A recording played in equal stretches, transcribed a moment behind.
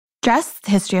Dress, the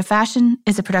History of Fashion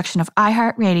is a production of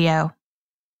iHeartRadio.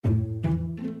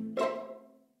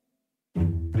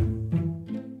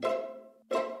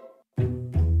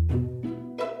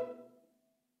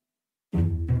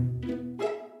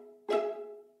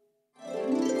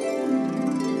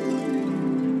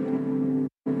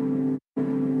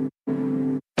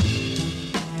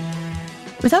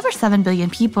 With over 7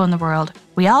 billion people in the world,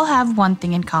 we all have one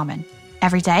thing in common.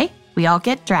 Every day, we all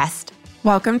get dressed.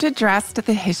 Welcome to Dressed,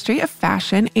 the History of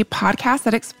Fashion, a podcast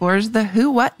that explores the who,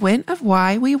 what, when of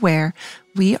why we wear.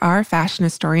 We are fashion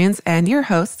historians and your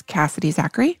hosts, Cassidy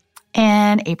Zachary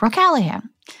and April Callahan.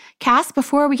 Cass,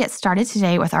 before we get started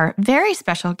today with our very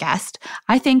special guest,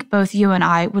 I think both you and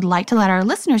I would like to let our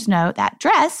listeners know that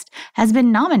Dressed has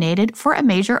been nominated for a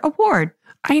major award.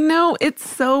 I know, it's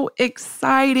so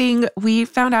exciting. We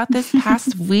found out this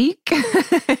past week.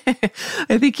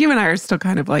 I think you and I are still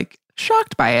kind of like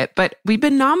shocked by it, but we've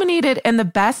been nominated in the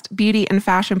Best Beauty and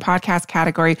Fashion Podcast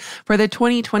category for the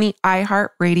 2020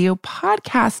 iHeartRadio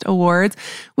Podcast Awards,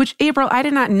 which, April, I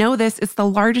did not know this. It's the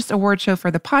largest award show for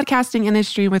the podcasting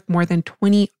industry with more than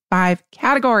 25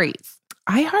 categories.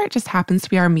 iHeart just happens to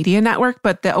be our media network,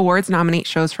 but the awards nominate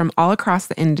shows from all across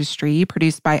the industry,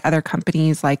 produced by other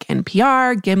companies like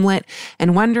NPR, Gimlet,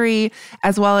 and Wondery,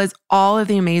 as well as all of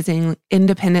the amazing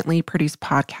independently produced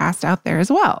podcasts out there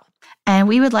as well. And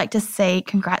we would like to say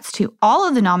congrats to all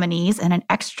of the nominees and an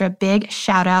extra big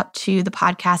shout out to the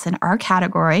podcasts in our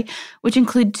category, which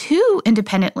include 2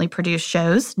 independently produced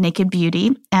shows, Naked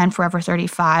Beauty and Forever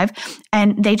 35.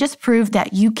 And they just proved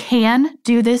that you can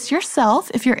do this yourself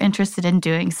if you're interested in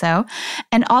doing so.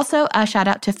 And also a shout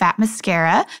out to Fat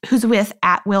Mascara, who's with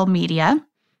At Will Media,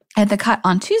 and The Cut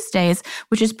on Tuesdays,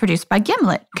 which is produced by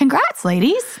Gimlet. Congrats,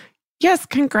 ladies. Yes,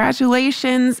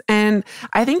 congratulations. And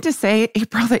I think to say,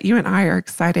 April, that you and I are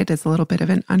excited is a little bit of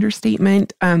an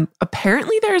understatement.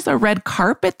 Apparently, there's a red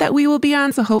carpet that we will be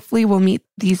on, so hopefully we'll meet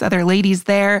these other ladies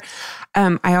there.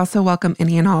 I also welcome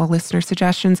any and all listener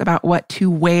suggestions about what to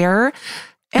wear.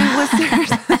 And listeners,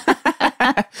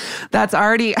 that's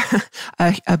already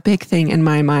a big thing in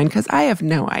my mind because I have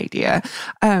no idea.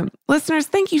 Listeners,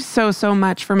 thank you so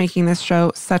much for making this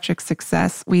show such a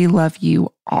success. We love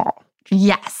you all.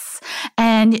 Yes.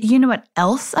 And you know what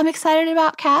else I'm excited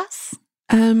about, Cass?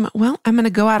 Well, I'm going to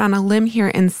go out on a limb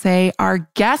here and say our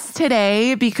guest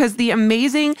today, because the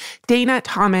amazing Dana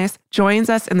Thomas joins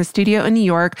us in the studio in New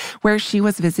York, where she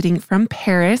was visiting from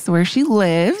Paris, where she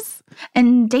lives.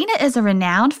 And Dana is a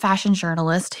renowned fashion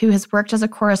journalist who has worked as a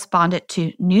correspondent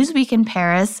to Newsweek in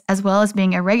Paris, as well as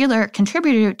being a regular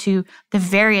contributor to the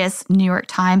various New York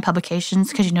Times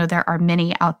publications, because you know there are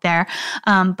many out there,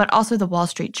 but also the Wall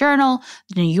Street Journal,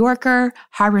 the New Yorker,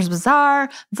 Harper's Bazaar,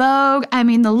 Vogue. I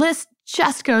mean, the list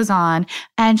just goes on.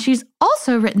 And she's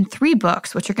also written 3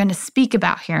 books, which we're going to speak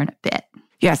about here in a bit.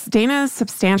 Yes, Dana's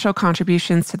substantial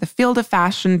contributions to the field of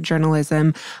fashion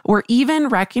journalism were even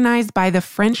recognized by the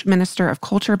French Minister of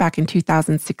Culture back in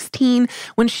 2016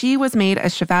 when she was made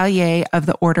a Chevalier of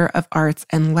the Order of Arts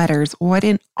and Letters. What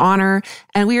an honor.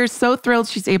 And we are so thrilled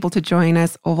she's able to join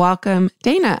us. Welcome,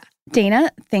 Dana.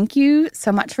 Dana, thank you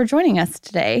so much for joining us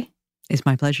today. It's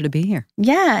my pleasure to be here.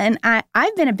 Yeah, and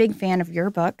I've been a big fan of your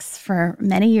books for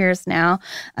many years now,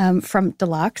 from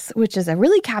Deluxe, which is a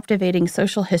really captivating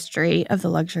social history of the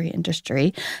luxury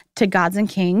industry, to Gods and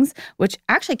Kings, which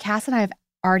actually Cass and I have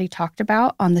already talked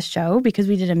about on the show because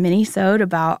we did a mini-sode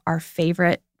about our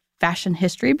favorite fashion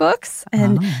history books,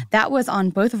 and that was on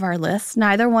both of our lists.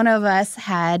 Neither one of us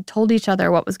had told each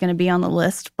other what was going to be on the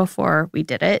list before we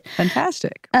did it.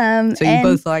 Fantastic. So you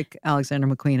both like Alexander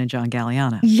McQueen and John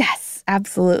Galliano. Yes,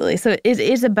 absolutely. So it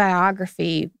is a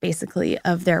biography, basically,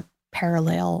 of their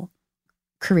parallel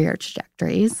career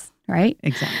trajectories, right?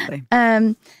 Exactly.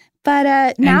 But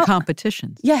now... And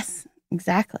competitions. Yes.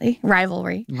 Exactly.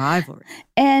 Rivalry.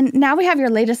 And now we have your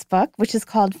latest book, which is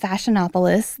called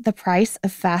Fashionopolis, The Price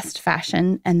of Fast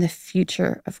Fashion and the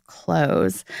Future of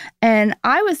Clothes. And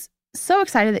I was so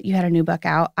excited that you had a new book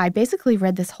out. I basically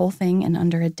read this whole thing in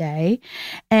under a day.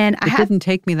 And it didn't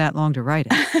take me that long to write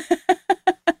it.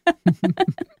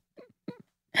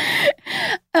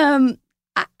 I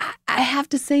have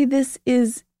to say this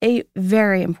is a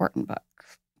very important book.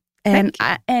 And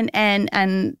I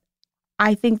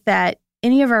think that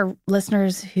any of our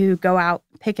listeners who go out,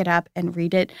 pick it up, and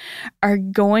read it are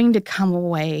going to come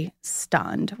away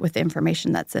stunned with the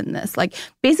information that's in this. Like,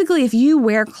 basically, if you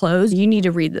wear clothes, you need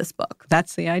to read this book.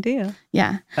 That's the idea.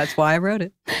 Yeah. That's why I wrote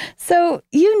it. So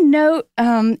you note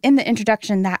in the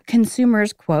introduction that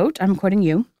consumers, quote, I'm quoting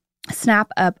you,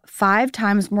 snap up 5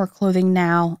 times more clothing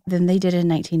now than they did in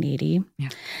 1980. Yeah.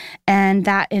 And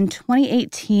that in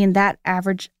 2018, that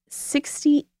averaged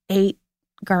 68 8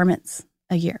 garments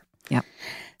a year. Yep.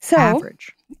 So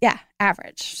Average. Yeah,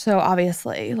 average. So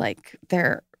obviously, like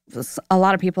a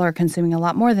lot of people are consuming a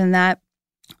lot more than that.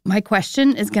 My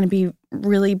question is going to be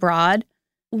really broad.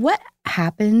 What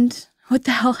happened? What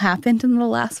the hell happened in the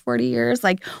last 40 years?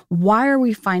 Like, why are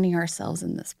we finding ourselves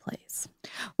in this place?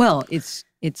 Well, it's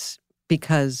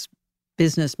because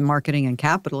business, marketing, and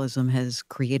capitalism has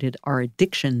created our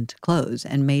addiction to clothes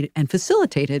and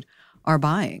facilitated our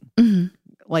buying. Mm-hmm.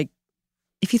 Like,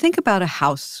 if you think about a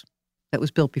house that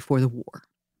was built before the war,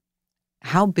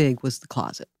 how big was the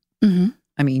closet? Mm-hmm.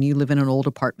 I mean, you live in an old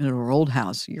apartment or old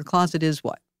house. Your closet is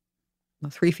what?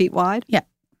 3 feet wide? Yeah.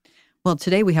 Well,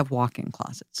 today we have walk-in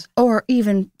closets. Or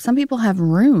even some people have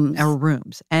rooms. Our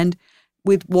rooms. And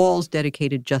with walls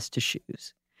dedicated just to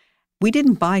shoes. We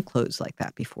didn't buy clothes like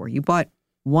that before. You bought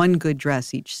one good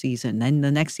dress each season. Then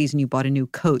the next season you bought a new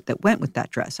coat that went with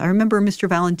that dress. I remember Mr.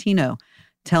 Valentino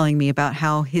telling me about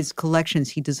how he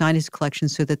designed his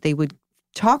collections so that they would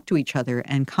talk to each other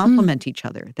and complement each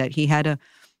other, that he had a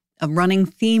running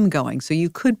theme going. So you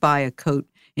could buy a coat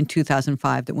in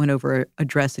 2005 that went over a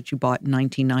dress that you bought in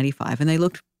 1995, and they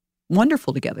looked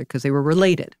wonderful together because they were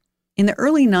related. In the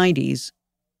early 90s,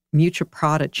 Miuccia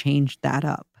Prada changed that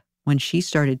up when she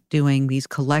started doing these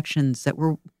collections that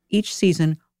were each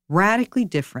season radically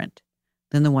different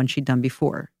than the one she'd done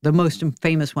before. The most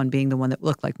famous one being the one that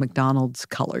looked like McDonald's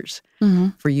colors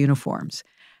for uniforms.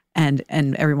 And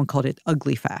everyone called it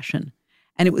ugly fashion.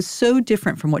 And it was so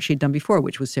different from what she'd done before,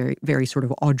 which was very, very sort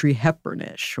of Audrey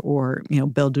Hepburn-ish or,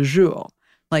 Belle de Jour,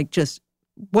 like just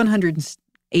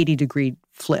 180-degree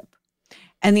flip.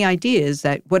 And the idea is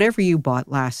that whatever you bought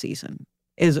last season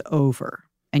is over,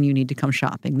 and you need to come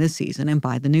shopping this season and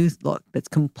buy the new look that's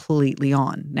completely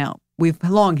on. Now, we've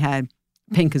long had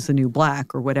pink is the new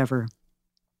black or whatever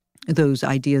those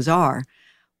ideas are,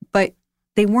 but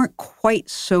they weren't quite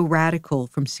so radical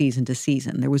from season to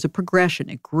season. There was a progression.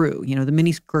 It grew. The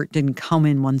mini skirt didn't come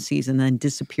in one season and then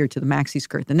disappear to the maxi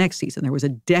skirt the next season. There was a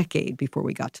decade before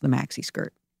we got to the maxi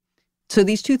skirt. So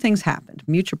these two things happened.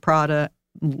 Miuccia Prada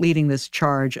leading this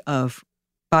charge of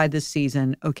buy this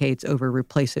season, okay, it's over,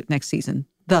 replace it next season,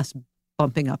 thus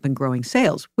bumping up and growing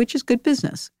sales, which is good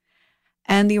business.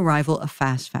 And the arrival of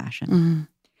fast fashion. Mm-hmm.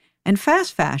 And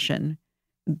fast fashion,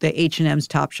 the H&M's,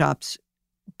 Topshops,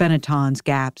 Benettons,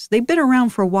 Gaps, they've been around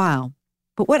for a while.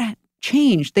 But what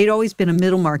changed, they'd always been a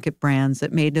middle market brands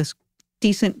that made us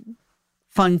decent,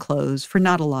 fun clothes for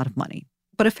not a lot of money,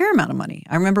 but a fair amount of money.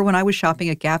 I remember when I was shopping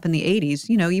at Gap in the 80s,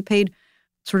 you paid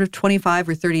sort of $25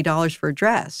 or $30 for a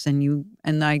dress.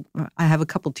 And I have a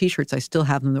couple T-shirts, I still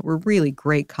have them, that were really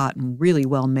great cotton, really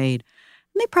well made.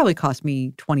 And they probably cost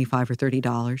me $25 or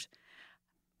 $30.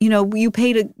 You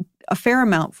paid a fair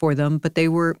amount for them, but they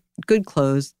were good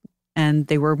clothes and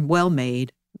they were well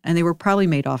made and they were probably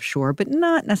made offshore, but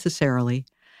not necessarily.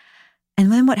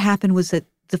 And then what happened was that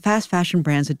the fast fashion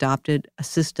brands adopted a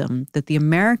system that the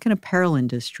American apparel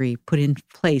industry put in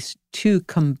place to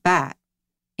combat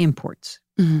imports.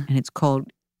 Mm-hmm. And it's called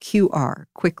QR,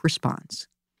 quick response.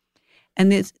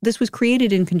 And this was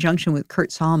created in conjunction with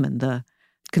Kurt Salmon, the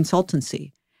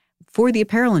consultancy for the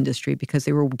apparel industry, because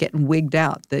they were getting wigged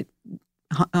out that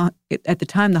at the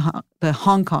time the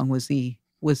Hong Kong was the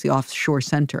offshore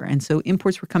center, and so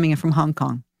imports were coming in from Hong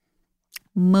Kong.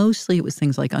 Mostly it was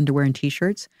things like underwear and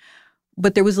T-shirts,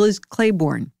 but there was Liz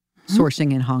Claiborne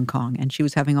sourcing in Hong Kong, and she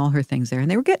was having all her things there,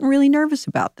 and they were getting really nervous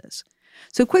about this.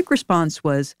 So quick response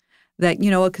was that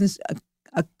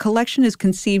a collection is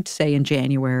conceived, say, in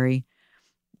January,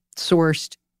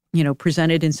 sourced,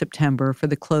 presented in September for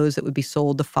the clothes that would be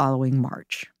sold the following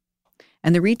March.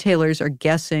 And the retailers are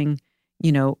guessing,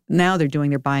 now they're doing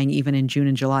their buying even in June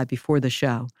and July before the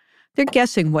show. They're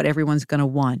guessing what everyone's going to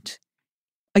want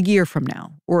a year from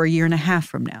now or a year and a half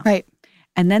from now. Right.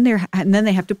 And then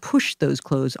they have to push those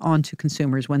clothes onto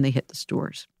consumers when they hit the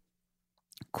stores.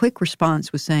 Quick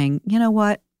response was saying, you know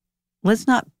what, let's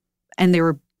not, and they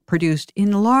were produced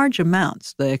in large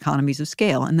amounts, the economies of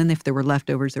scale. And then if there were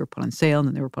leftovers, they were put on sale, and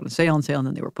then they were put on sale and sale, and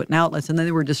then they were put in outlets, and then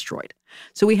they were destroyed.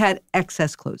 So we had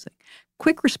excess clothing.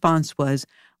 Quick response was,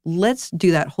 let's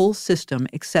do that whole system,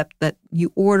 except that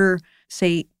you order,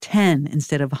 say, 10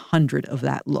 instead of 100 of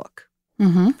that look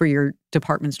for your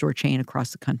department store chain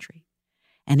across the country.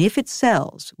 And if it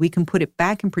sells, we can put it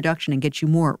back in production and get you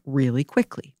more really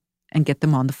quickly and get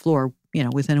them on the floor,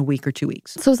 within a week or 2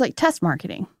 weeks. So it was like test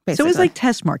marketing, basically. So it was like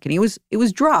test marketing. It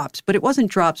was drops, but it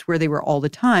wasn't drops where they were all the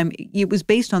time. It was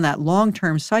based on that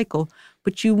long-term cycle,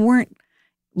 but you weren't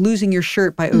losing your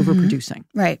shirt by overproducing.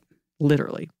 Right.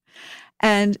 Literally.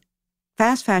 And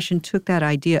fast fashion took that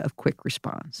idea of quick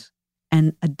response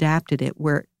and adapted it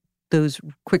where those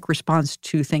quick response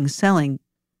to things selling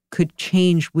could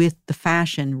change with the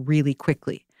fashion really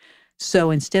quickly.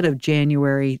 So instead of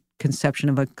January conception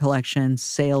of a collection,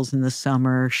 sales in the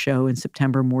summer, show in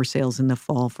September, more sales in the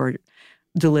fall for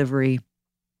delivery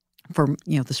for,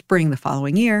 the spring the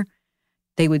following year,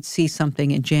 they would see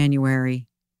something in January,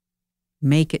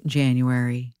 make it in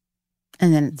January,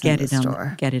 and then it's get in the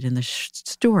store. Get it in the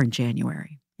store in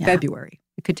January, Yeah. February.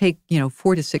 It could take,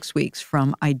 4 to 6 weeks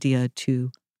from idea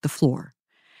to the floor.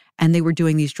 And they were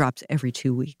doing these drops every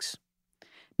 2 weeks.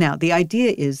 Now, the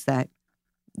idea is that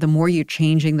the more you're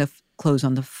changing the clothes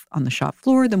on the shop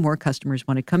floor, the more customers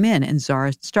want to come in. And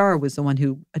Zara Star was the one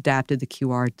who adapted the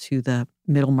QR to the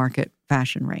middle market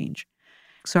fashion range.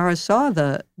 Zara saw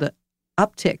the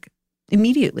uptick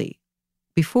immediately.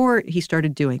 Before he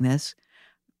started doing this,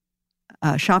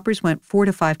 shoppers went 4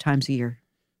 to 5 times a year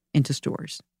into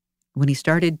stores. When he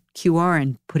started QR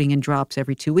and putting in drops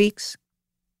every 2 weeks,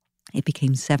 it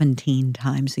became 17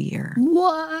 times a year.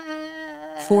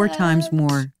 What? 4 times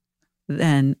more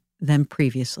than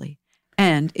previously.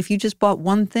 And if you just bought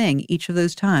one thing, each of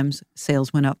those times,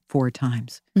 sales went up 4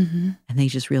 times. Mm-hmm. And they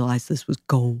just realized this was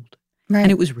gold. Right.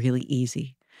 And it was really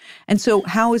easy. And so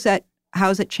how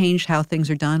has it changed how things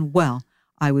are done? Well,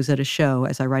 I was at a show,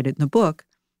 as I write it in the book,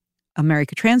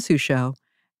 America Transu show,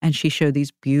 and she showed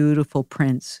these beautiful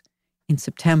prints in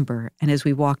September. And as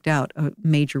we walked out, a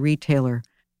major retailer,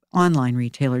 online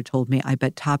retailer, told me, I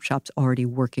bet Topshop's already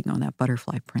working on that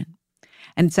butterfly print.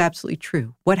 And it's absolutely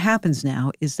true. What happens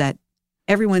now is that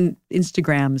everyone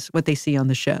Instagrams what they see on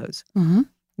the shows. Mm-hmm.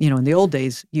 In the old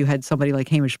days, you had somebody like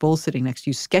Hamish Bull sitting next to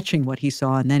you sketching what he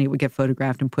saw, and then it would get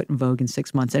photographed and put in Vogue in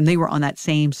 6 months. And they were on that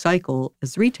same cycle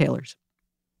as the retailers.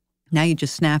 Now you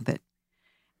just snap it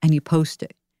and you post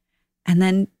it. And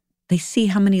then they see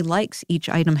how many likes each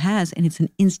item has, and it's an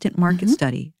instant market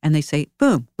study. And they say,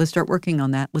 boom, let's start working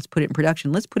on that. Let's put it in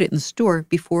production. Let's put it in the store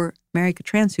before America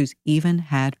Transu's even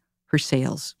had her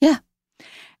sales. Yeah.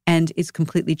 And it's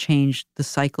completely changed the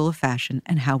cycle of fashion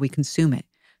and how we consume it.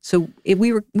 So if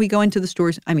we go into the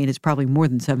stores, it's probably more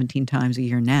than 17 times a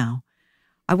year now.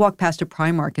 I walked past a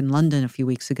Primark in London a few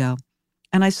weeks ago,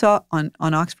 and I saw on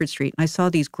Oxford Street, and I saw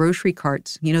these grocery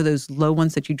carts, those low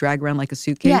ones that you drag around like a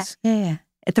suitcase? Yeah.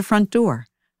 At the front door.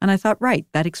 And I thought, right,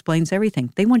 that explains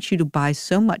everything. They want you to buy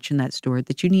so much in that store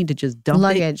that you need to just dump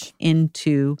it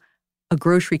into a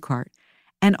grocery cart.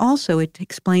 And also it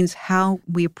explains how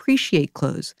we appreciate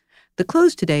clothes. The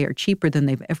clothes today are cheaper than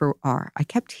they've ever are. I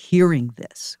kept hearing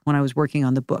this when I was working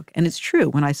on the book. And it's true.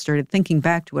 When I started thinking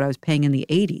back to what I was paying in the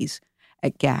 80s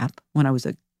at Gap, when I was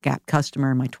a Gap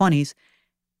customer in my 20s,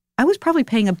 I was probably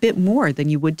paying a bit more than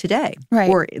you would today. Right.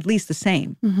 Or at least the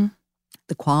same. Mm-hmm.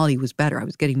 The quality was better. I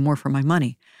was getting more for my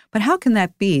money. But how can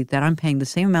that be that I'm paying the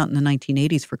same amount in the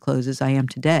 1980s for clothes as I am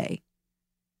today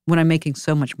when I'm making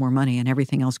so much more money and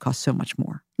everything else costs so much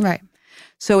more? Right.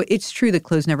 So it's true that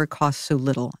clothes never cost so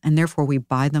little, and therefore we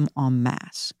buy them en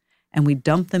masse. And we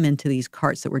dump them into these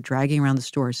carts that we're dragging around the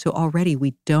stores. So already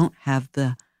we don't have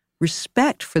the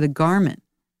respect for the garment.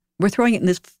 We're throwing it in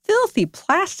this filthy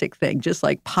plastic thing, just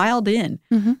like piled in,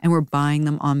 and we're buying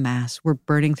them en masse. We're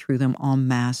burning through them en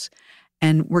masse,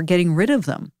 and we're getting rid of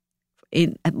them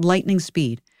at lightning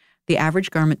speed. The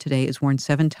average garment today is worn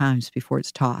 7 times before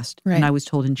it's tossed. Right. And I was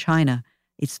told in China,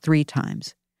 it's 3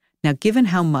 times. Now, given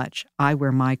how much I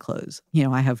wear my clothes,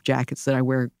 I have jackets that I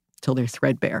wear till they're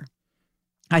threadbare.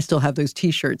 I still have those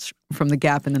T-shirts from the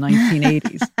Gap in the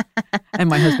 1980s. And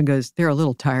my husband goes, they're a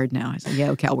little tired now. I said,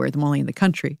 yeah, okay, I'll wear them only in the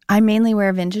country. I mainly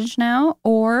wear vintage now,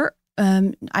 or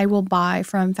I will buy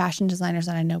from fashion designers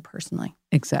that I know personally.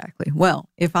 Exactly. Well,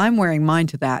 if I'm wearing mine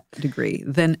to that degree,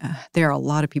 then there are a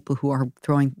lot of people who are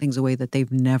throwing things away that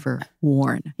they've never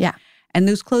worn. Yeah. And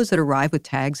those clothes that arrive with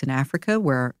tags in Africa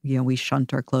where, we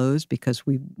shunt our clothes because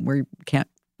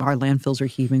our landfills are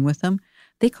heaving with them,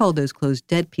 they call those clothes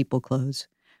dead people clothes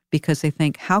because they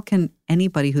think, how can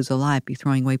anybody who's alive be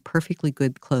throwing away perfectly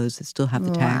good clothes that still have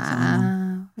the tags on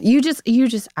them? You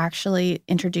just actually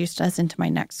introduced us into my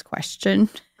next question.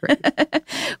 Great.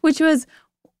 Which was,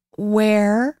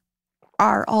 where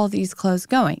are all these clothes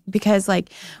going? Because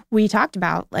we talked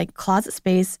about, closet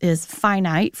space is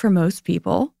finite for most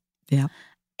people. Yeah.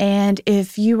 And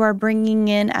if you are bringing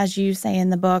in, as you say in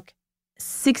the book,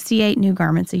 68 new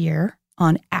garments a year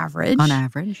on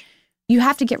average. You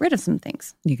have to get rid of some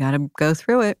things. You got to go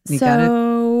through it.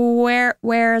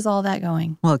 Where is all that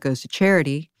going? Well, it goes to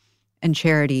charity, and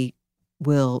charity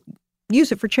will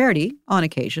use it for charity on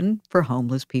occasion for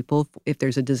homeless people. If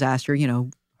there's a disaster,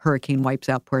 hurricane wipes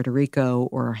out Puerto Rico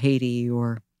or Haiti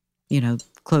or,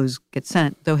 clothes get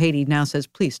sent. Though Haiti now says,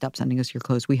 please stop sending us your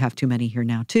clothes. We have too many here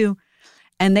now too.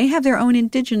 And they have their own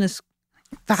indigenous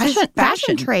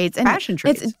fashion trades. And fashion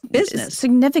trades, it's business.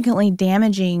 significantly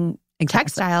damaging Exactly.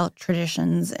 textile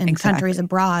traditions in countries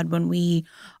abroad when we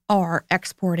are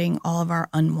exporting all of our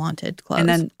unwanted clothes. And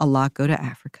then a lot go to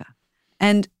Africa.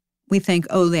 And we think,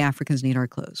 oh, the Africans need our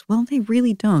clothes. Well, they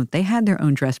really don't. They had their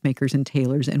own dressmakers and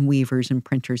tailors and weavers and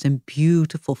printers and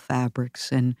beautiful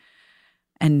fabrics and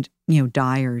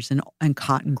dyers and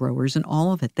cotton growers and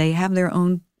all of it. They have their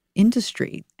own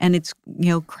industry, and it's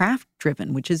craft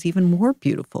driven, which is even more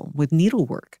beautiful with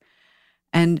needlework.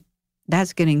 And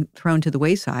that's getting thrown to the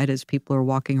wayside as people are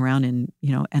walking around in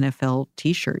NFL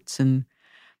T-shirts and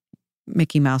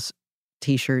Mickey Mouse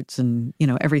T-shirts and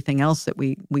everything else that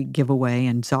we give away,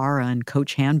 and Zara and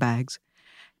Coach handbags,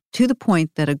 to the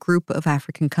point that a group of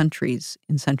African countries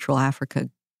in Central Africa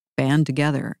band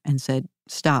together and said,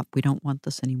 stop, we don't want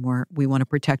this anymore. We want to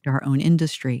protect our own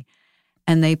industry.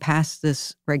 And they passed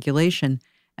this regulation,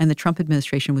 and the Trump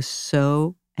administration was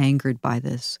so angered by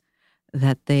this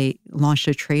that they launched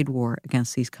a trade war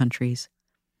against these countries.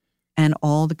 And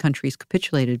all the countries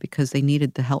capitulated because they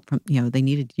needed the help from, they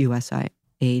needed U.S.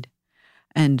 aid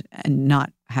and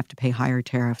not have to pay higher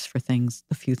tariffs for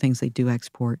the few things they do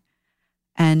export.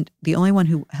 And the only one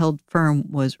who held firm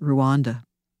was Rwanda.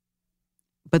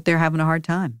 But they're having a hard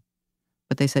time.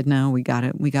 But they said, no, we got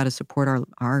to support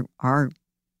our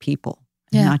people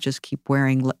and not just keep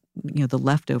wearing the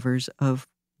leftovers of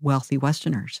wealthy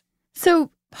Westerners.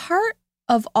 So part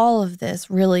of all of this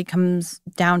really comes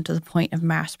down to the point of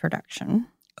mass production.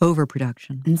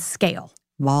 Overproduction. And scale.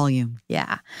 Volume.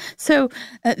 Yeah. So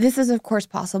this is, of course,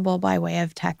 possible by way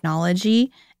of technology.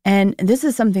 And this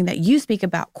is something that you speak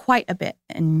about quite a bit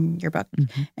in your book.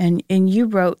 Mm-hmm. And you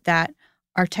wrote that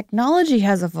our technology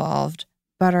has evolved,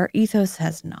 but our ethos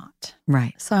has not.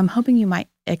 Right. So I'm hoping you might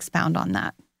expound on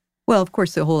that. Well, of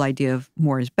course, the whole idea of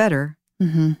more is better.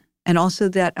 Mm-hmm. And also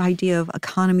that idea of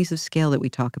economies of scale that we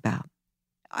talk about.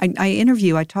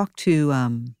 I talked to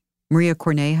Maria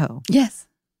Cornejo. Yes.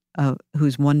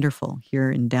 Who's wonderful here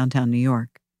in downtown New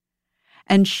York.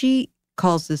 And she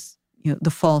calls this,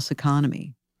 the false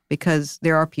economy, because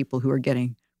there are people who are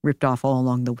getting ripped off all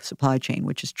along the supply chain,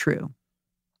 which is true.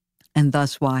 And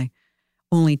thus why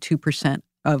only 2%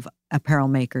 of apparel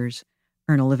makers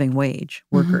earn a living wage,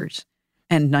 workers,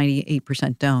 and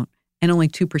 98% don't. And only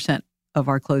 2% of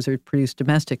our clothes are produced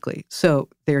domestically. So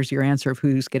there's your answer of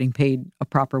who's getting paid a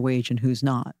proper wage and who's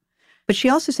not. But she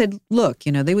also said, look,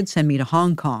 they would send me to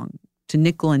Hong Kong to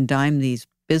nickel and dime these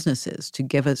businesses to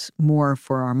give us more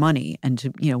for our money. And to,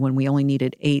 when we only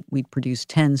needed 8, we'd produce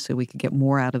 10 so we could get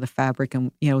more out of the fabric.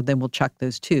 And, then we'll chuck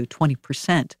those too.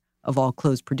 20% of all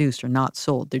clothes produced are not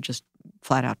sold. They're just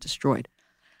flat out destroyed.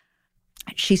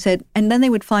 She said, and then they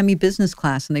would fly me business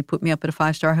class and they put me up at a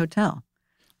 5-star hotel.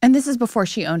 And this is before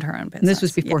she owned her own business. And this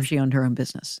was before she owned her own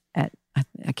business at,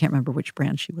 I can't remember which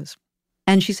brand she was.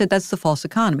 And she said, that's the false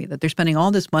economy, that they're spending all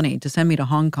this money to send me to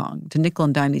Hong Kong to nickel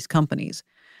and dime these companies.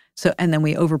 So, and then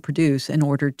we overproduce in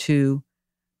order to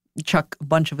chuck a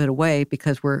bunch of it away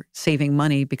because we're saving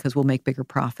money because we'll make bigger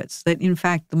profits. That in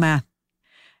fact, the math,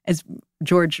 as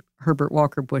George Herbert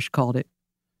Walker Bush called it,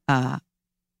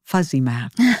 fuzzy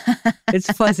math.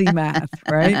 It's fuzzy math,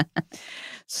 right?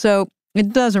 So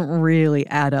it doesn't really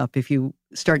add up if you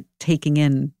start taking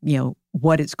in,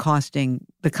 what it's costing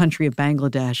the country of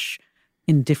Bangladesh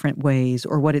in different ways,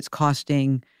 or what it's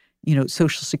costing,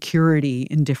 Social Security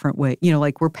in different ways.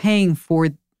 Like we're paying for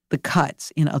the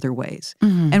cuts in other ways,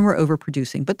 and we're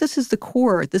overproducing. But this is the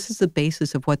core, this is the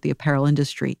basis of what the apparel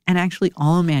industry, and actually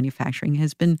all manufacturing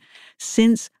has been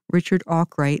since Richard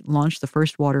Arkwright launched the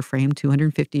first water frame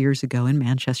 250 years ago in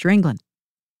Manchester, England.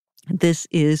 This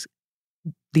is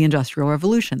the Industrial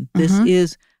Revolution. This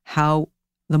is how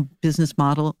the business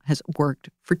model has worked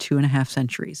for 2.5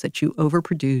 centuries, that you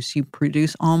overproduce, you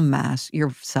produce en masse,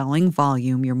 you're selling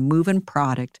volume, you're moving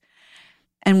product,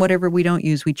 and whatever we don't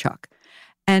use, we chuck.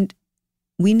 And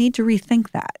we need to rethink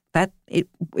that.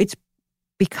 It's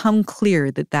become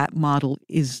clear that model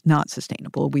is not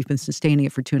sustainable. We've been sustaining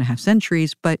it for 2.5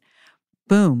 centuries, but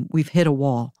boom, we've hit a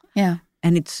wall. Yeah.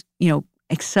 And it's,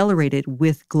 accelerated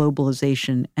with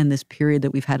globalization and this period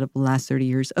that we've had of the last 30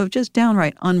 years of just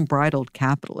downright unbridled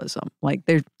capitalism. Like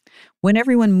when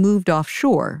everyone moved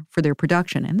offshore for their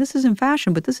production, and this is in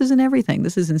fashion, but this is in everything.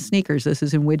 This is in sneakers, this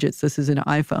is in widgets, this is in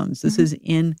iPhones, this is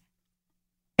in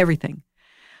everything.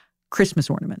 Christmas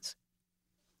ornaments.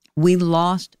 We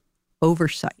lost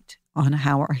oversight on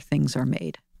how our things are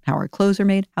made, how our clothes are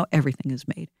made, how everything is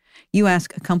made. You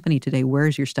ask a company today,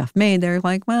 where's your stuff made? They're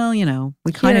like, well,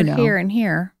 we kind of know. Here and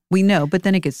here. We know, but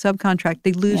then it gets subcontract.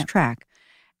 They lose track.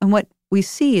 And what we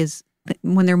see is that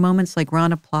when there are moments like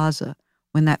Rana Plaza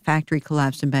when that factory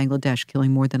collapsed in Bangladesh,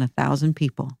 killing more than 1,000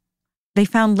 people. They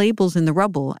found labels in the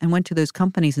rubble and went to those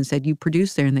companies and said, you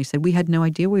produce there. And they said, we had no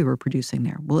idea we were producing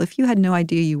there. Well, if you had no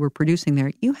idea you were producing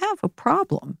there, you have a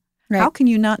problem. Right. How can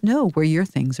you not know where your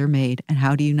things are made? And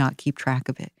how do you not keep track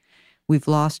of it? We've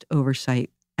lost oversight.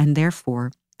 And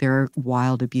therefore, there are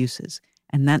wild abuses.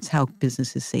 And that's how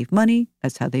businesses save money.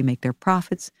 That's how they make their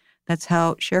profits. That's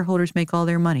how shareholders make all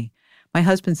their money. My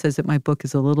husband says that my book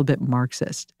is a little bit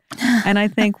Marxist. And I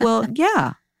think, well,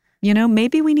 yeah,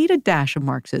 maybe we need a dash of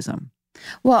Marxism.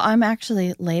 Well, I'm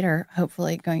actually later,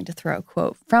 hopefully, going to throw a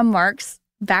quote from Marx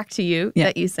back to you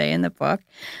that you say in the book.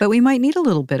 But we might need a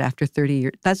little bit after 30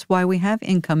 years. That's why we have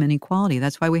income inequality.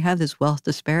 That's why we have this wealth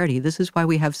disparity. This is why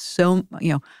we have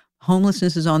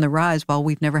homelessness is on the rise while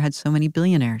we've never had so many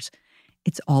billionaires.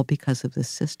 It's all because of this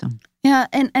system. Yeah,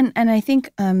 and I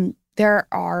think there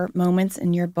are moments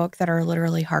in your book that are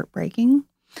literally heartbreaking.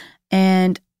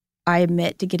 And I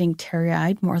admit to getting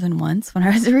teary-eyed more than once when I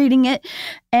was reading it.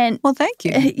 And well, thank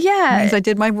you. Yeah. It means I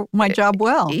did my job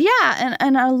well. Yeah,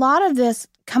 and a lot of this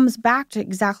comes back to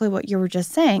exactly what you were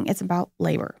just saying. It's about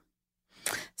labor.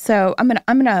 So I'm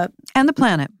gonna and the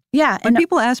planet. Yeah. When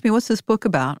people ask me, what's this book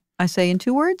about? I say in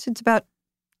 2 words, it's about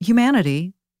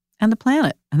humanity and the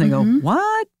planet. And they go,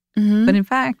 what? Mm-hmm. But in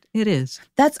fact, it is.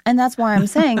 That's why I'm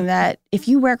saying that if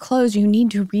you wear clothes, you need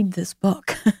to read this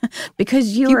book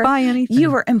because you buy anything.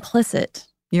 You were implicit.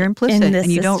 You're implicit in this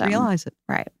and you system. don't realize it.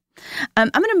 Right. I'm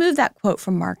going to move that quote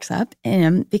from Marx up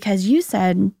because you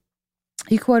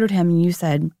quoted him and you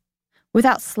said,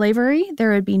 without slavery,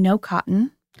 there would be no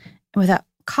cotton. And without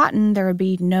cotton, there would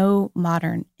be no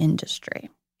modern industry.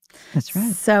 That's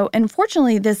right. So,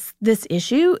 unfortunately, this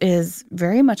issue is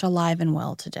very much alive and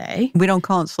well today. We don't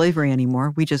call it slavery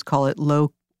anymore. We just call it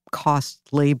low-cost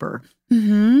labor.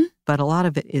 Mm-hmm. But a lot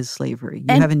of it is slavery.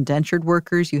 You have indentured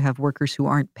workers. You have workers who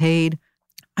aren't paid.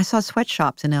 I saw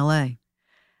sweatshops in L.A.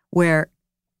 where,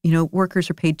 workers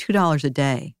are paid $2 a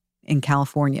day in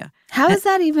California. How is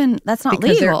that even? That's not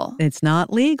legal. It's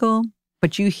not legal.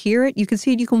 But you hear it. You can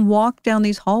see it. You can walk down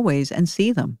these hallways and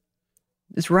see them.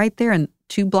 It's right there and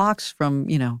 2 blocks from,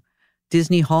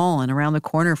 Disney Hall and around the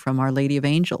corner from Our Lady of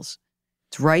Angels.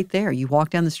 It's right there. You walk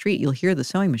down the street, you'll hear the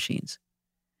sewing machines.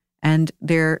 And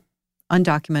they're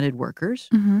undocumented workers,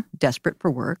 desperate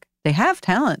for work. They have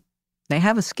talent. They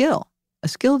have a skill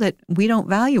that we don't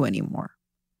value anymore.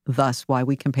 Thus, why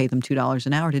we can pay them $2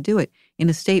 an hour to do it in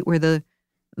a state where the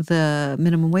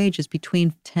minimum wage is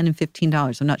between $10 and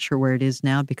 $15. I'm not sure where it is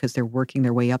now because they're working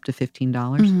their way up to $15.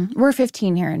 Mm-hmm. We're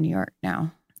 15 here in New York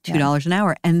now. $2 an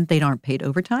hour, and they aren't paid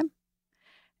overtime.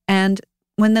 And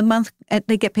when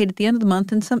they get paid at the end of the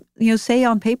month, and some, say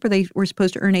on paper they were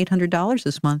supposed to earn $800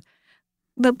 this month,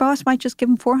 the boss might just give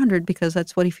them $400 because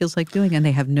that's what he feels like doing, and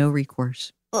they have no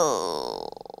recourse. Oh.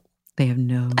 They have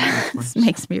no recourse. This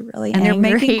makes me really angry. And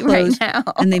they're making clothes, right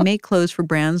now. And they make clothes for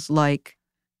brands like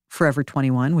Forever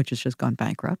 21, which has just gone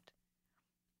bankrupt,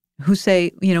 who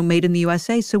say, made in the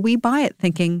USA. So we buy it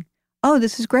thinking, oh,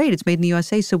 this is great. It's made in the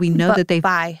USA. So we know that they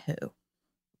buy who?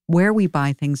 Where we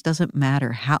buy things doesn't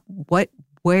matter.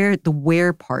 Where the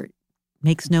where part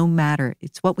makes no matter.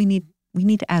 It's what we need. We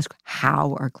need to ask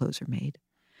how our clothes are made.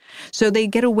 So they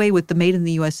get away with the made in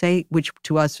the USA, which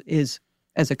to us is,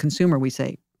 as a consumer, we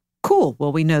say, cool.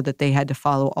 Well, we know that they had to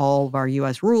follow all of our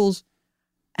US rules,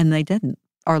 and they didn't.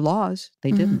 Our laws, they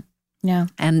didn't. Yeah.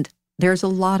 And there's a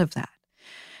lot of that.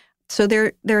 So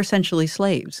they're essentially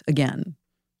slaves again.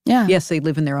 Yeah. Yes, they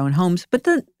live in their own homes, but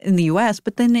then in the U.S.,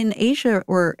 but then in Asia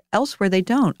or elsewhere, they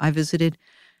don't. I visited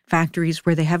factories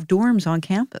where they have dorms on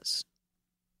campus.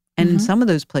 And in some of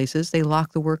those places, they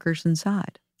lock the workers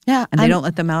inside. Yeah. And they don't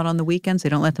let them out on the weekends. They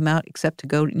don't let them out except to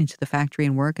go into the factory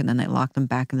and work, and then they lock them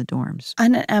back in the dorms.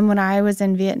 And when I was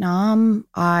in Vietnam,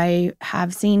 I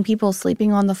have seen people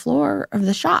sleeping on the floor of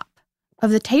the shop, of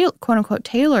the quote-unquote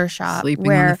tailor shop.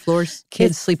 Sleeping on the floors,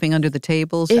 kids sleeping under the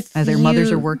tables as their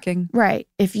mothers are working. Right.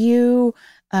 If you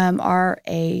are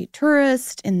a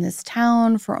tourist in this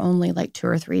town for only like 2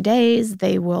 or 3 days,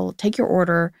 they will take your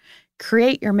order,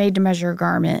 create your made-to-measure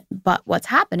garment. But what's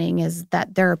happening is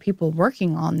that there are people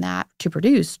working on that to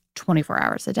produce 24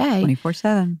 hours a day.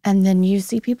 24/7. And then you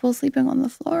see people sleeping on the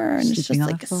floor, and it's just Sleeping on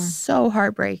like the floor. so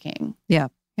heartbreaking. Yeah.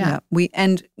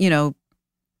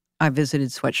 I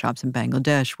visited sweatshops in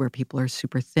Bangladesh where people are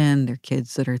super thin. They're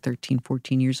kids that are 13,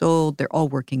 14 years old. They're all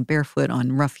working barefoot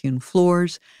on rough-hewn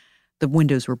floors. The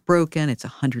windows were broken. It's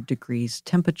 100 degrees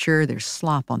temperature. There's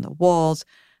slop on the walls.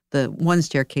 The one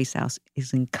staircase house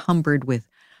is encumbered with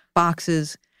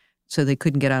boxes, so they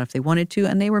couldn't get out if they wanted to.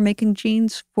 And they were making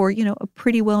jeans for, a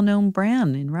pretty well-known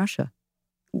brand in Russia.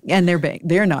 And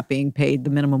they're not being paid the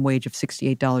minimum wage of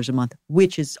 $68 a month,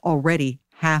 which is already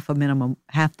half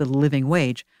the living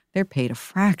wage. They're paid a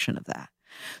fraction of that.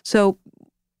 So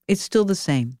it's still the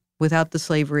same. Without the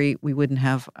slavery, we wouldn't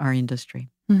have our industry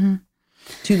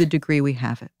to the degree we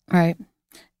have it. Right.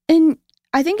 And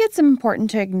I think it's important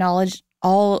to acknowledge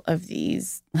all of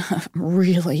these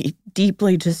really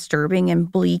deeply disturbing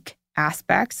and bleak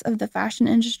aspects of the fashion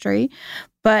industry.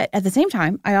 But at the same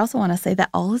time, I also want to say that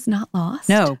all is not lost.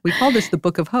 No, we call this the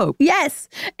Book of Hope. Yes.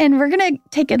 And we're going to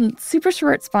take a super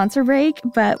short sponsor break.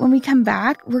 But when we come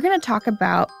back, we're going to talk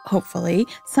about, hopefully,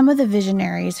 some of the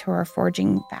visionaries who are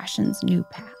forging fashion's new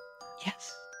path.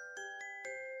 Yes.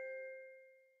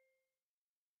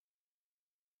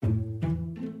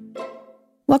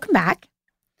 Welcome back.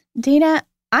 Dana,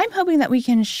 I'm hoping that we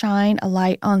can shine a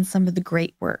light on some of the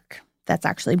great work that's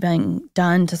actually being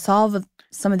done to solve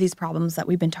some of these problems that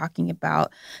we've been talking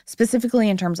about, specifically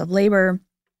in terms of labor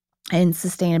and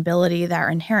sustainability that are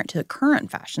inherent to the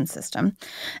current fashion system.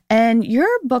 And your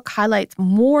book highlights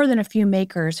more than a few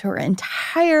makers who are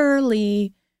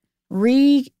entirely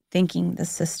rethinking the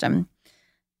system.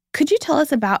 Could you tell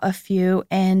us about a few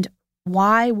and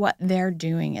why what they're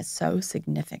doing is so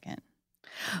significant?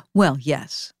 Well,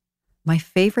 yes. My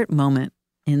favorite moment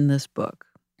in this book,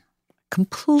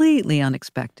 completely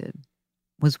unexpected,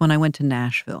 was when I went to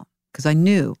Nashville, because I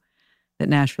knew that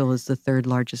Nashville is the third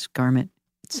largest garment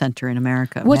center in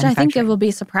America. Which I think it will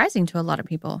be surprising to a lot of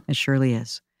people. It surely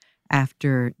is.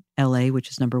 After LA, which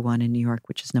is number one, and New York,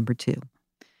 which is number two.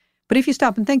 But if you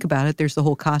stop and think about it, there's the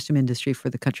whole costume industry for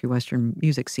the country western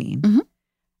music scene. Mm-hmm.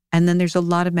 And then there's a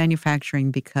lot of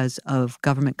manufacturing because of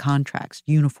government contracts,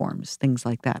 uniforms, things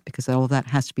like that, because all of that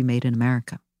has to be made in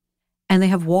America. And they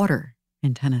have water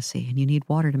in Tennessee, and you need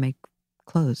water to make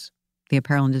clothes. The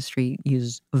apparel industry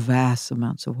uses vast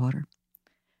amounts of water.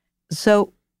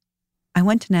 So I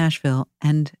went to Nashville,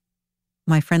 and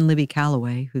my friend Libby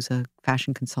Calloway, who's a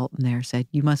fashion consultant there, said,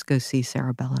 you must go see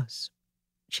Sarah Bellows.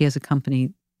 She has a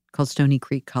company called Stony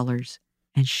Creek Colors,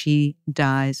 and she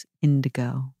dyes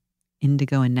indigo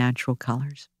and natural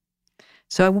colors.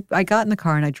 So I got in the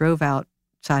car and I drove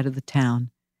outside of the town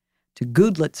to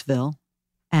Goodlettsville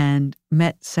and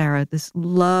met Sarah, this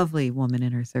lovely woman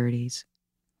in her 30s.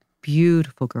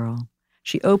 Beautiful girl.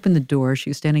 She opened the door.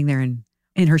 She was standing there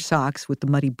in her socks with the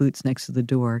muddy boots next to the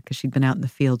door because she'd been out in the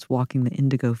fields walking the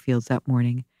indigo fields that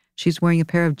morning. She's wearing a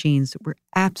pair of jeans that were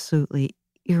absolutely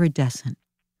iridescent,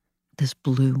 this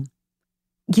blue.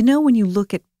 You know, when you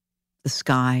look at the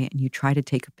sky and you try to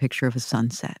take a picture of a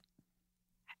sunset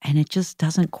and it just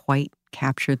doesn't quite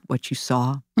capture what you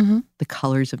saw, the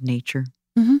colors of nature,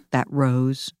 that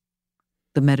rose,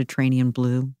 the Mediterranean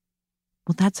blue.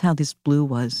 Well, that's how this blue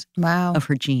was of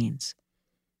her jeans.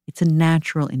 It's a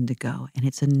natural indigo, and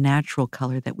it's a natural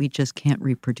color that we just can't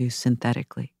reproduce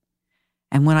synthetically.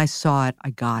 And when I saw it,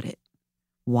 I got it,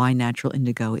 why natural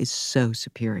indigo is so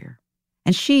superior.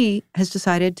 And she has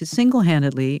decided to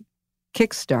single-handedly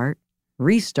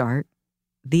restart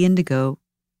the indigo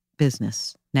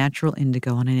business, natural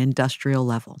indigo on an industrial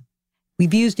level.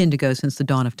 We've used indigo since the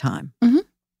dawn of time.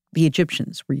 The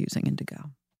Egyptians were using indigo.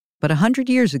 But 100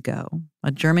 years ago,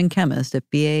 a German chemist at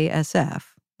BASF,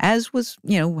 as was,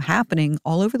 happening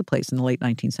all over the place in the late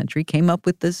 19th century, came up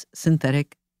with this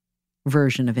synthetic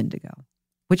version of indigo,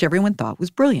 which everyone thought was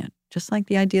brilliant. Just like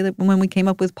the idea that when we came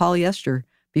up with polyester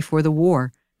before the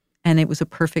war, and it was a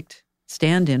perfect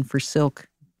stand-in for silk,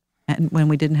 and when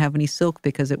we didn't have any silk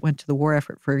because it went to the war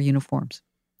effort for uniforms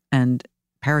and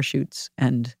parachutes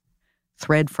and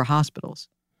thread for hospitals.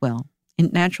 Well,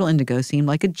 natural indigo seemed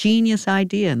like a genius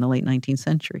idea in the late 19th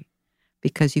century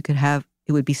because it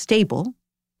would be stable.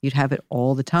 You'd have it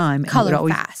all the time. Color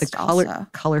fast.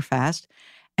 Color fast.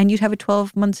 And you'd have it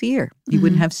 12 months a year. You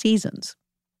wouldn't have seasons.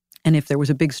 And if there was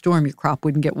a big storm, your crop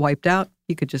wouldn't get wiped out.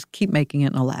 You could just keep making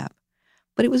it in a lab.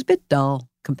 But it was a bit dull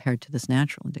compared to this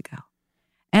natural indigo.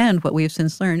 And what we have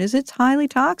since learned is it's highly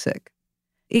toxic.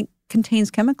 It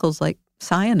contains chemicals like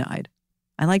cyanide.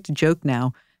 I like to joke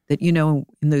now that, in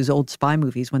those old spy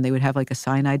movies when they would have like a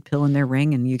cyanide pill in their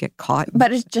ring and you get caught.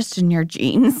 But it's just in your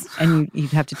jeans. And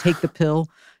you'd have to take the pill,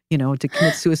 to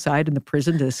commit suicide in the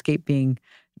prison to escape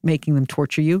making them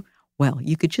torture you. Well,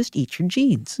 you could just eat your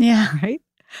jeans. Yeah. Right?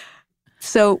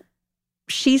 So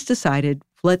she's decided,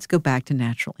 let's go back to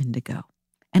natural indigo.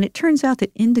 And it turns out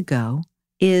that indigo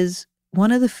is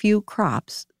one of the few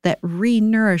crops that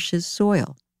re-nourishes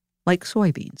soil, like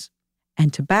soybeans.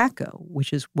 And tobacco,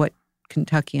 which is what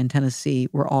Kentucky and Tennessee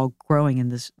were all growing in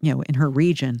this, in her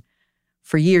region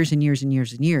for years and years and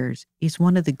years and years, is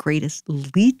one of the greatest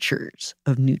leachers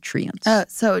of nutrients.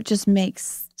 So it just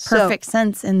makes perfect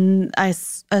sense in a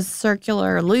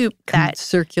circular loop.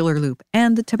 Circular loop.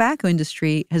 And the tobacco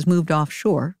industry has moved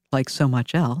offshore, like so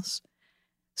much else.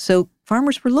 So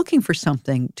farmers were looking for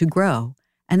something to grow,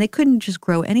 and they couldn't just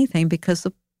grow anything because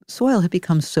the soil had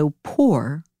become so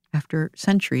poor after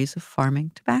centuries of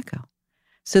farming tobacco.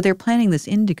 So they're planting this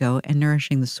indigo and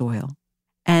nourishing the soil.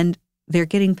 And they're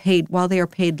getting paid, while they are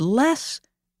paid less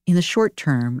in the short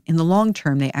term, in the long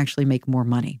term, they actually make more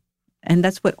money. And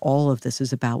that's what all of this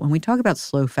is about. When we talk about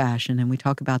slow fashion and we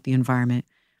talk about the environment,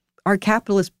 our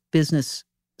capitalist business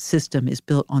system is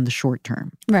built on the short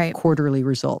term, right? Quarterly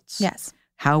results. Yes.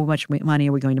 How much money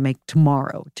are we going to make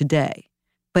tomorrow, today?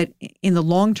 But in the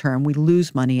long term, we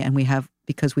lose money, and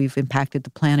because we've impacted the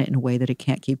planet in a way that it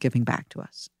can't keep giving back to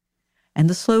us. And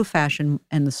the slow fashion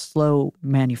and the slow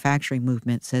manufacturing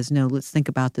movement says, no, let's think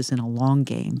about this in a long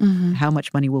game. Mm-hmm. How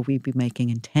much money will we be making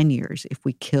in 10 years if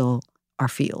we kill our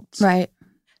fields? Right.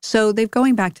 So they're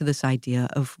going back to this idea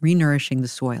of renourishing the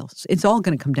soil. It's all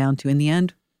going to come down to, in the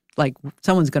end, like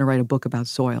someone's going to write a book about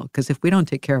soil, because if we don't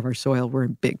take care of our soil, we're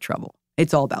in big trouble.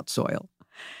 It's all about soil.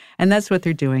 And that's what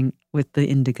they're doing with the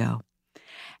indigo.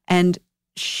 And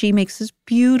she makes this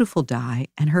beautiful dye,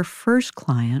 and her first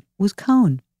client was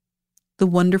Cone, the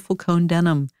wonderful Cone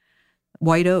denim,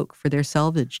 white oak for their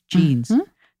selvage jeans. Mm-hmm.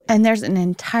 And there's an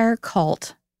entire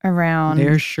cult around.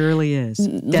 There surely is.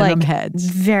 Denim heads.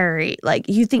 Very,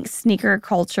 you think sneaker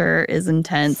culture is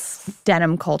intense.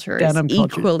 Denim culture is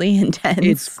equally intense.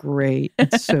 It's great.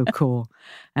 It's so cool.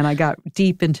 And I got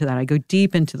deep into that. I go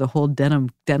deep into the whole denim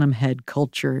head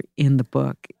culture in the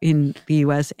book, in the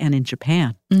U.S. and in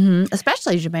Japan. Mm-hmm.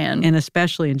 Especially Japan. And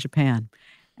especially in Japan.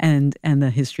 And the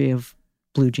history of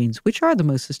blue jeans, which are the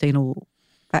most sustainable,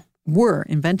 were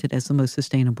invented as the most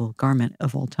sustainable garment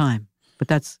of all time. But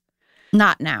that's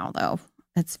not now, though.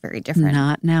 That's very different.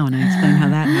 Not now, and I explain how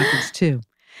that happens too.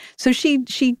 So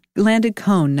she landed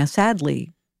Cone. Now,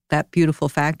 sadly, that beautiful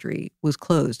factory was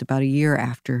closed about a year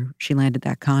after she landed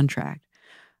that contract.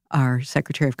 Our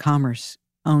Secretary of Commerce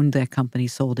owned that company,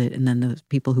 sold it, and then the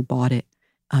people who bought it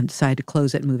decided to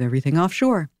close it and move everything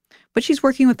offshore. But she's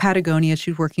working with Patagonia.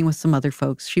 She's working with some other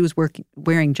folks. She was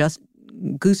wearing just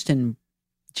Gustin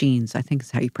jeans, I think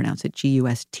is how you pronounce it,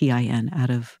 Gustin, out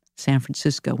of San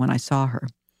Francisco when I saw her,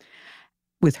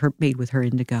 made with her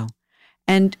indigo.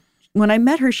 And when I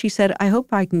met her, she said, I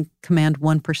hope I can command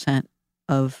 1%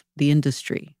 of the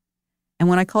industry. And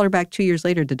when I called her back 2 years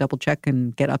later to double check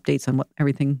and get updates on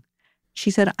everything, she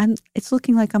said, it's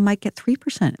looking like I might get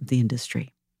 3% of the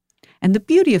industry. And the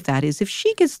beauty of that is if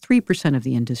she gets 3% of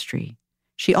the industry,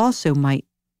 she also might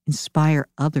inspire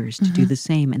others to do the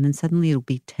same. And then suddenly it'll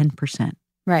be 10%.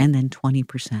 Right. And then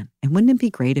 20%. And wouldn't it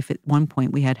be great if at one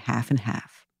point we had half and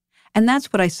half? And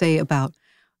that's what I say about,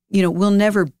 we'll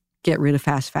never get rid of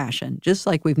fast fashion, just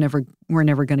like we're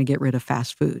never going to get rid of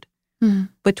fast food. Mm-hmm.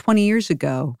 But 20 years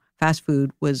ago, fast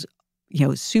food was,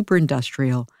 super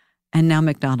industrial, and now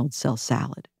McDonald's sells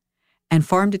salad. And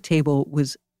farm to table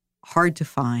was hard to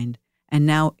find, and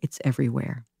now it's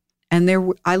everywhere. And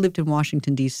I lived in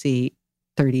Washington, D.C.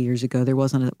 30 years ago. There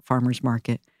wasn't a farmer's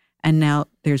market. And now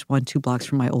there's 1-2 blocks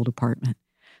from my old apartment.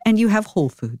 And you have Whole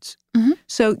Foods. Mm-hmm.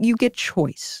 So you get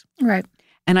choice. Right.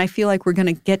 And I feel like we're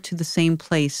going to get to the same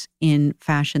place in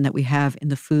fashion that we have in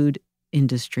the food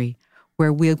industry,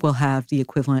 where we will have the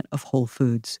equivalent of Whole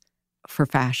Foods for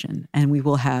fashion. And we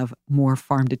will have more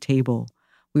farm to table.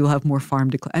 We will have more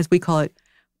farm to, as we call it,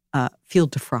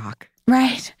 field to frock.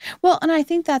 Right. Well, and I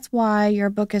think that's why your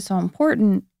book is so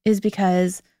important, is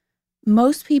because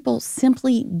most people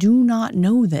simply do not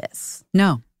know this.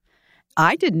 No.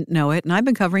 I didn't know it, and I've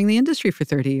been covering the industry for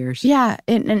 30 years. Yeah,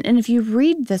 and if you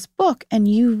read this book and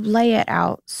you lay it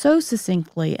out so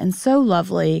succinctly and so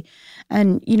lovely,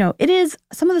 and, it is,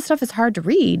 some of the stuff is hard to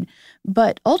read,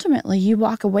 but ultimately you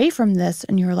walk away from this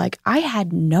and you're like, I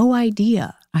had no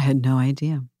idea. I had no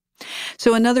idea.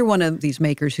 So another one of these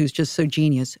makers who's just so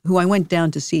genius, who I went down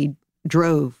to see,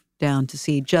 drove down to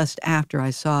see just after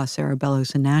I saw Sarah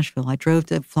Bellows in Nashville. I drove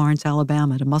to Florence,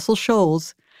 Alabama, to Muscle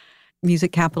Shoals,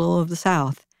 music capital of the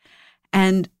South.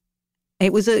 And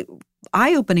it was a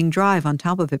eye-opening drive on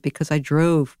top of it, because I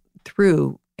drove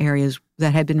through areas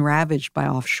that had been ravaged by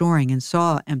offshoring and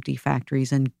saw empty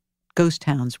factories and ghost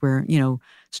towns where,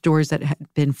 stores that had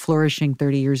been flourishing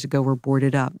 30 years ago were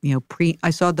boarded up. I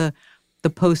saw the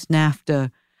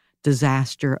post-NAFTA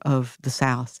disaster of the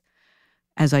South.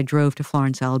 As I drove to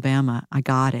Florence, Alabama, I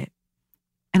got it.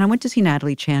 And I went to see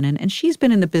Natalie Channon, and she's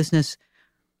been in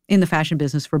the fashion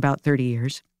business for about 30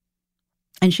 years.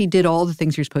 And she did all the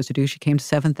things you're supposed to do. She came to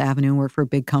 7th Avenue and worked for a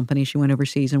big company. She went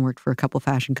overseas and worked for a couple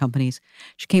fashion companies.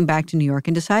 She came back to New York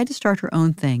and decided to start her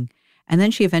own thing And then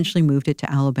she eventually moved it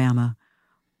to Alabama.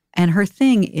 And her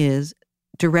thing is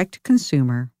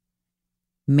direct-to-consumer,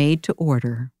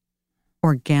 made-to-order,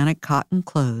 organic cotton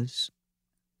clothes,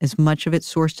 as much of it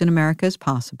sourced in America as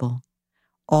possible,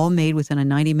 all made within a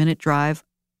 90-minute drive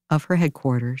of her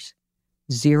headquarters,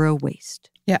 zero waste.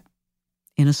 Yeah.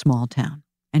 In a small town.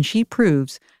 And she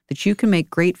proves that you can make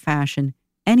great fashion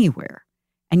anywhere,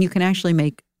 and you can actually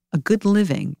make a good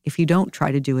living if you don't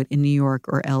try to do it in New York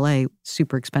or LA,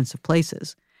 super expensive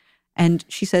places. And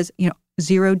she says,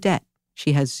 zero debt.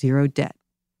 She has zero debt.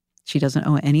 She doesn't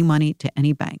owe any money to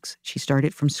any banks. She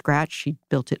started from scratch. She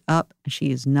built it up, and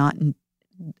she is not,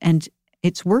 and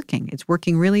it's working. It's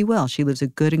working really well. She lives a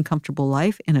good and comfortable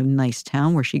life in a nice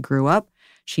town where she grew up.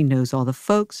 She knows all the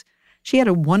folks. She had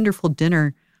a wonderful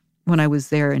dinner when I was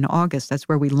there in August. That's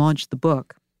where we launched the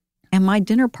book. And my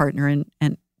dinner partner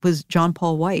and was John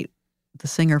Paul White, the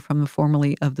singer from the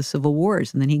formerly of the Civil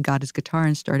Wars. And then he got his guitar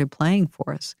and started playing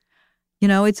for us.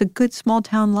 It's a good small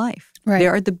town life. Right.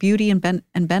 There are the beauty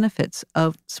and benefits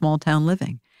of small town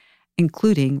living,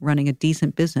 including running a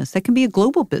decent business that can be a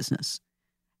global business,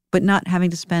 but not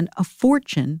having to spend a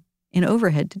fortune in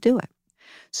overhead to do it.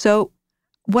 So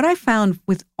what I found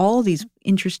with all these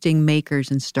interesting makers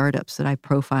and startups that I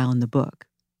profile in the book,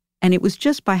 and it was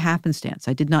just by happenstance,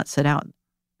 I did not set out,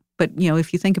 but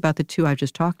if you think about the two I've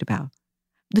just talked about,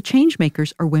 the change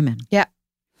makers are women. Yeah.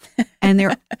 And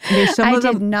there's some of them.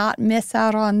 I did not miss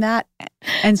out on that.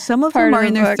 And some of them are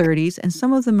in their 30s and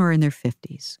some of them are in their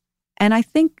 50s. And I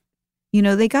think,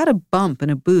 they got a bump and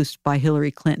a boost by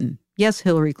Hillary Clinton. Yes,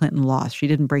 Hillary Clinton lost. She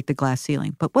didn't break the glass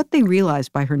ceiling. But what they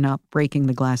realized by her not breaking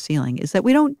the glass ceiling is that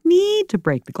we don't need to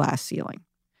break the glass ceiling.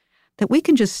 That we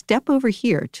can just step over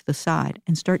here to the side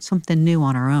and start something new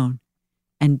on our own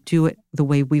and do it the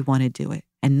way we want to do it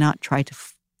and not try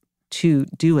to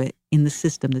do it in the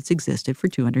system that's existed for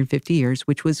 250 years,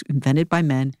 which was invented by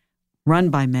men, run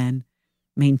by men,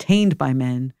 maintained by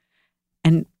men,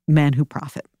 and men who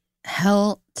profit.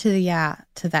 Hell to the yeah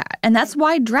to that. And that's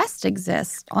why Dressed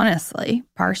exists, honestly,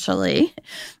 partially.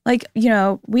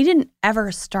 We didn't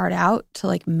ever start out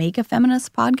to make a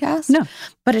feminist podcast. No.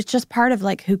 But it's just part of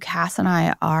who Cass and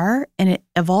I are, and it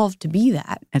evolved to be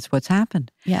that. That's what's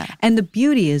happened. Yeah. And the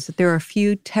beauty is that there are a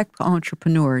few tech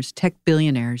entrepreneurs, tech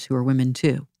billionaires who are women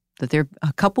too. That there are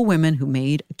a couple women who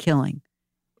made a killing,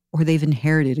 or they've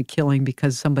inherited a killing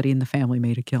because somebody in the family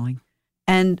made a killing.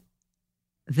 And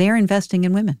they're investing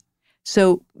in women.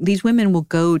 So these women will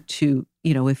go to,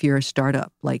 if you're a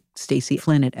startup like Stacy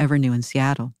Flynn at Evernew in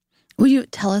Seattle. Will you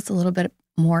tell us a little bit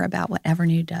more about what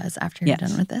Evernew does after you're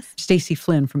done with this? Stacy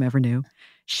Flynn from Evernew.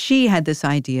 She had this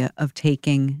idea of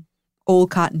taking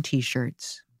old cotton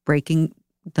T-shirts, breaking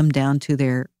them down to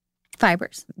their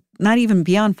fibers, not even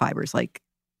beyond fibers, like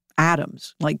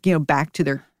atoms, back to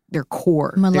their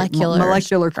core,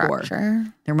 molecular core,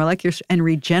 their molecular, and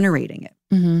regenerating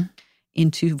it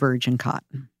into virgin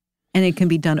cotton. And it can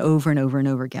be done over and over and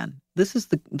over again. This is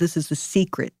the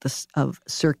secret of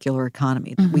circular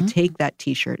economy. That we take that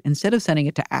T-shirt, instead of sending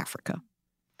it to Africa,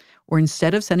 or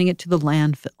instead of sending it to the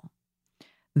landfill,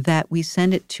 that we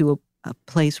send it to a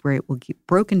place where it will get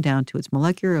broken down to its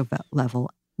molecular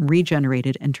level,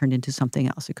 regenerated, and turned into something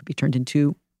else. It could be turned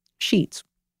into sheets,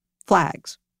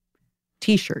 flags,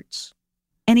 T-shirts,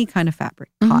 any kind of fabric,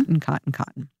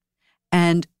 cotton.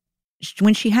 And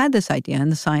when she had this idea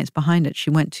and the science behind it,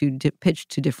 she went to pitch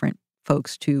to different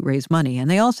folks to raise money, and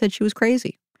they all said she was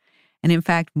crazy. And in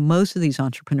fact, most of these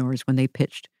entrepreneurs, when they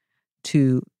pitched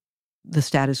to the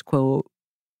status quo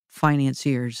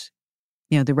financiers,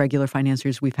 the regular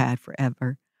financiers we've had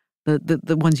forever,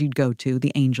 the ones you'd go to,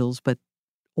 the angels, but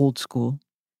old school,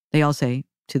 they all say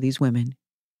to these women,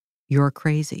 "You're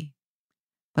crazy."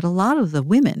 But a lot of the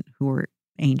women who were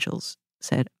angels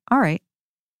said, "All right,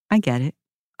 I get it.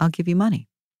 I'll give you money."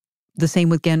 The same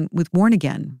with Born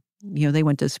Again. They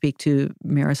went to speak to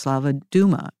Miroslava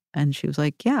Duma, and she was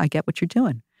like, "Yeah, I get what you're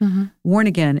doing." Born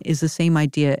Again is the same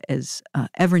idea as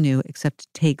Evernew, except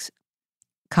it takes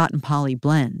cotton poly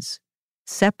blends,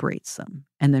 separates them,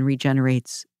 and then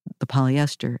regenerates the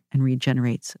polyester and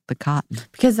regenerates the cotton.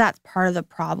 Because that's part of the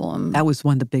problem. That was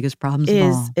one of the biggest problems of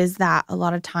all. Is that a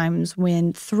lot of times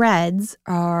when threads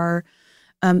are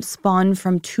spun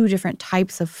from two different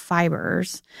types of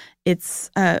fibers,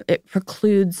 it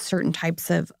precludes certain types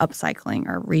of upcycling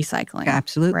or recycling.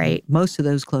 Absolutely. Right. Most of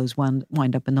those clothes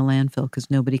wind up in the landfill because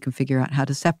nobody can figure out how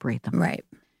to separate them. Right.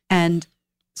 And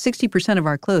 60% of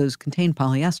our clothes contain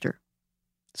polyester.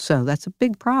 So that's a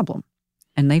big problem.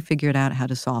 And they figured out how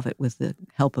to solve it with the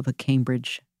help of a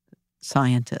Cambridge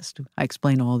scientist. I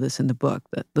explain all this in the book,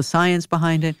 the science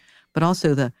behind it, but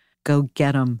also the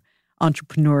go-get-em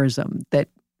entrepreneurism that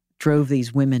drove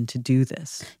these women to do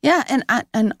this. Yeah,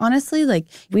 and honestly, like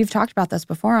we've talked about this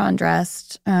before on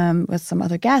Dressed with some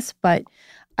other guests, but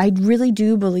I really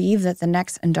do believe that the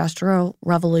next industrial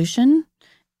revolution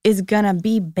is going to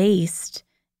be based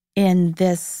in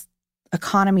this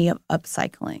economy of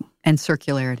upcycling. And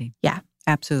circularity. Yeah.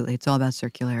 Absolutely. It's all about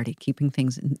circularity, keeping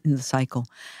things in the cycle.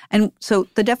 And so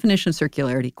the definition of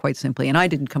circularity, quite simply, and I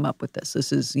didn't come up with this.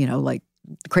 This is, like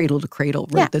Cradle to Cradle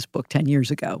wrote this book 10 years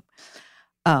ago.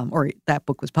 Or that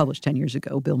book was published 10 years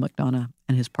ago. Bill McDonough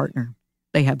and his partner,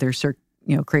 they have their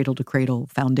Cradle to Cradle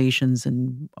foundations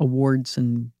and awards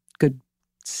and good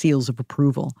seals of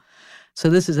approval. So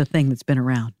this is a thing that's been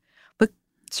around. But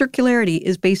circularity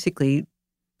is basically,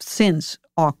 since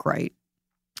Arkwright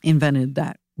invented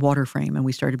that water frame and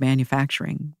we started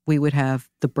manufacturing, we would have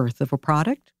the birth of a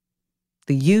product,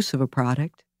 the use of a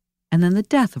product, and then the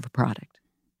death of a product.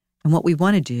 And what we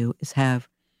want to do is have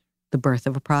the birth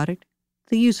of a product,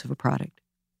 the use of a product,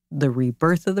 the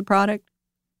rebirth of the product,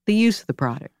 the use of the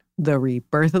product, the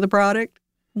rebirth of the product.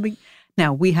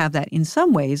 Now, we have that in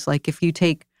some ways, like if you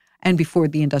take, and before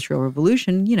the Industrial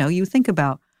Revolution, you think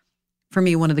about, for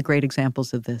me, one of the great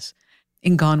examples of this,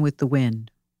 in Gone with the Wind.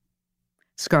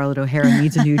 Scarlett O'Hara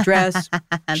needs a new dress.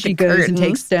 She goes and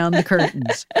takes down the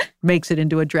curtains, makes it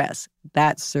into a dress.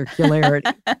 That's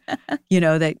circularity.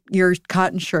 That your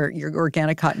cotton shirt, your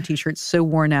organic cotton T-shirt's so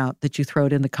worn out that you throw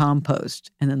it in the compost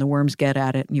and then the worms get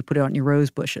at it and you put it on your rose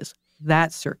bushes.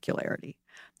 That's circularity.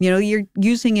 You're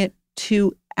using it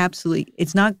to absolutely,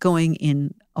 it's not going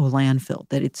in a landfill,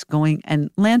 that it's going, and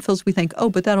landfills we think,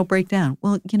 but that'll break down.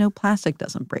 Well, plastic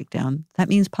doesn't break down. That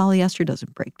means polyester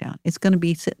doesn't break down. It's going to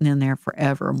be sitting in there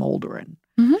forever moldering.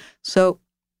 Mm-hmm. So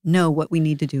no, what we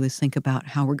need to do is think about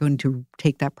how we're going to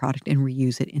take that product and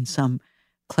reuse it in some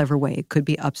clever way. It could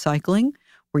be upcycling,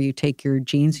 where you take your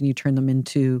jeans and you turn them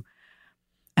into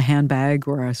a handbag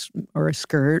or a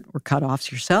skirt or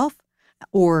cutoffs yourself.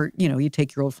 Or, you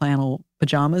take your old flannel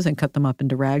pajamas and cut them up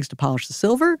into rags to polish the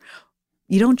silver.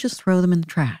 You don't just throw them in the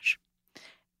trash.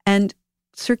 And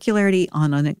circularity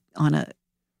on a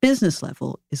business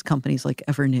level is companies like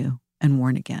Evernew and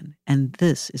Worn Again. And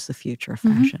this is the future of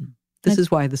fashion. Mm-hmm. This is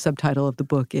why the subtitle of the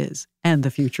book is "And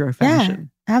the Future of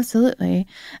Fashion." Yeah, absolutely.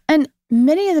 And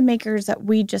many of the makers that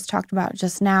we just talked about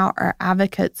just now are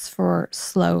advocates for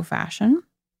slow fashion.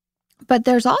 But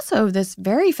there's also this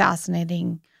very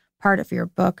fascinating part of your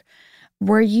book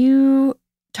where you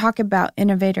talk about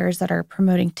innovators that are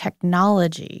promoting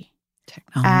technology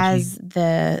as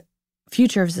the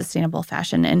future of sustainable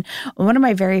fashion. And one of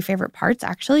my very favorite parts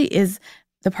actually is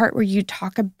the part where you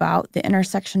talk about the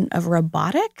intersection of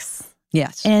robotics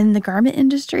in the garment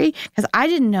industry, because I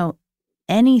didn't know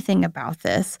anything about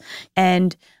this.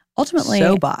 And ultimately,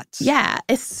 Sobots. Yeah,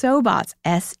 it's Sobots,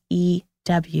 SEWBOTS,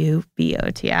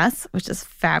 which is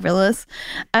fabulous.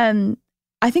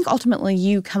 I think ultimately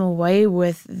you come away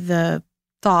with the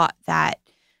thought that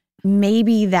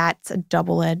maybe that's a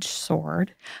double-edged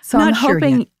sword. So I'm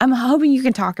hoping you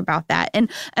can talk about that.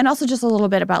 And also just a little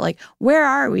bit about like, where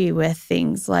are we with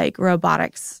things like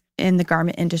robotics in the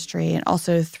garment industry and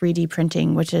also 3D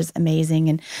printing, which is amazing.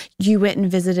 And you went and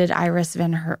visited Iris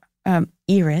Van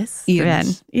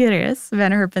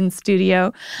Herpen's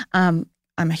studio. I'm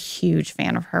a huge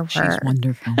fan of her. She's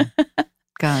wonderful.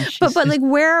 Gosh. But like,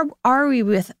 where are we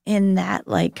within that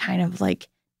like kind of like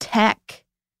tech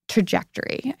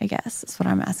trajectory, I guess is what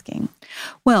I'm asking.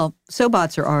 Well,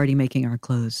 Sobots are already making our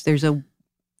clothes. There's a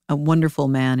wonderful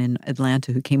man in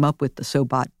Atlanta who came up with the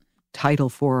Sobot title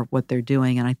for what they're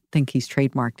doing, and I think he's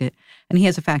trademarked it. And he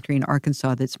has a factory in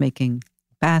Arkansas that's making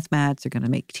bath mats. They're going to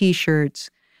make T-shirts.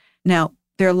 Now,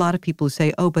 there are a lot of people who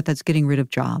say, but that's getting rid of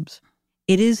jobs.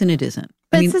 It is and it isn't.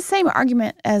 But it's the same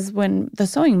argument as when the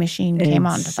sewing machine came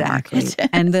onto the market.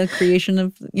 And the creation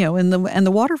of, and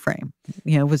the water frame,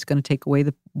 was going to take away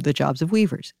the jobs of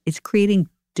weavers. It's creating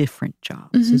different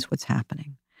jobs is what's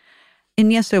happening.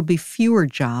 And yes, there'll be fewer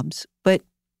jobs, but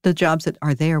the jobs that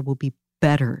are there will be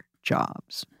better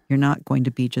jobs. You're not going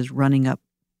to be just running up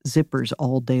zippers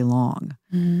all day long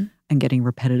and getting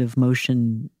repetitive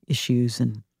motion issues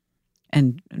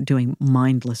and doing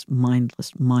mindless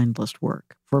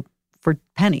work for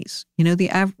pennies.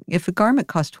 If a garment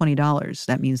costs $20,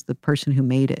 that means the person who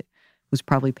made it was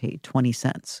probably paid 20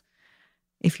 cents.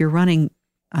 If you're running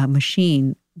a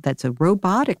machine that's a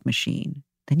robotic machine,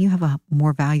 then you have a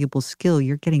more valuable skill.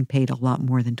 You're getting paid a lot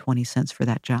more than 20 cents for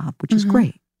that job, which is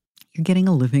great. You're getting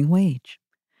a living wage.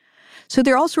 So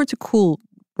there are all sorts of cool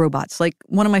robots. Like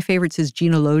one of my favorites is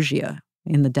Genealogia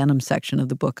in the denim section of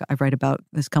the book. I write about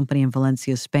this company in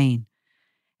Valencia, Spain.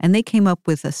 And they came up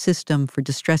with a system for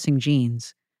distressing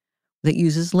jeans that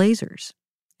uses lasers.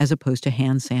 as opposed to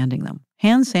hand sanding them.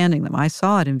 Hand sanding them, I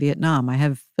saw it in Vietnam. I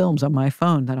have films on my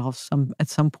phone that I'll at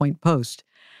some point post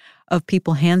of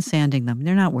people hand sanding them.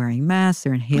 They're not wearing masks.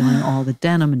 They're inhaling all the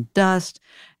denim and dust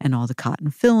and all the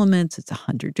cotton filaments. It's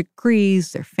 100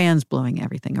 degrees. Their fans blowing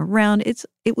everything around.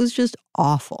 It was just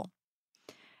awful.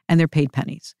 And they're paid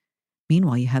pennies.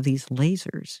 Meanwhile, you have these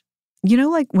lasers. You know,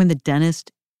 like when the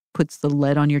dentist puts the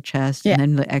lead on your chest and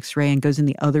then the x-ray and goes in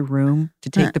the other room to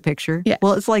take the picture? Yeah.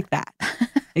 Well, it's like that,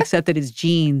 except that it's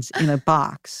jeans in a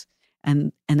box.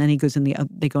 And then they go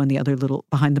in the other little,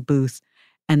 behind the booth,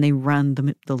 and they run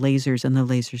the lasers, and the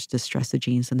lasers distress the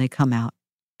jeans, and they come out,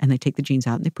 and they take the jeans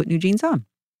out, and they put new jeans on.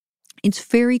 It's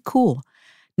very cool.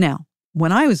 Now,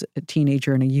 when I was a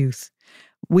teenager and a youth,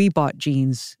 we bought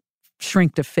jeans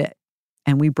shrink to fit.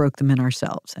 And we broke them in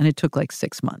ourselves. And it took like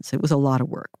 6 months. It was a lot of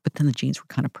work. But then the jeans were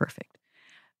kind of perfect.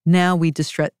 Now we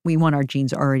want our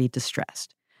jeans already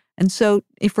distressed. And so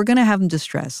if we're going to have them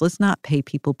distressed, let's not pay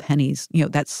people pennies. You know,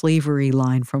 that slavery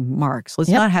line from Marx. Let's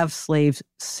not have slaves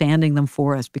sanding them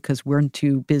for us because we're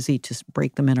too busy to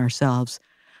break them in ourselves.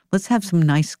 Let's have some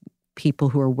nice people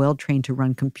who are well-trained to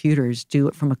run computers do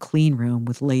it from a clean room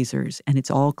with lasers, and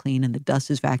it's all clean, and the dust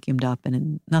is vacuumed up,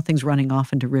 and nothing's running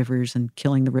off into rivers and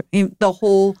killing the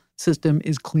whole system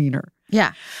is cleaner.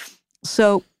 Yeah.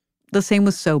 So the same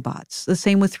with Sobots, the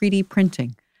same with 3D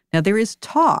printing. Now, there is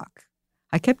talk.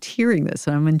 I kept hearing this,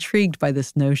 and I'm intrigued by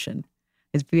this notion.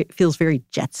 It feels very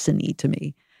Jetson-y to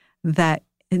me, that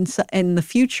in the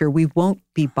future, we won't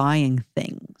be buying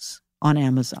things on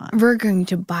Amazon. We're going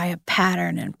to buy a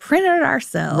pattern and print it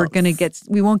ourselves.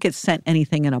 We won't get sent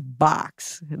anything in a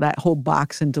box. That whole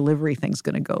box and delivery thing's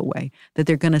going to go away. That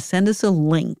they're going to send us a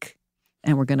link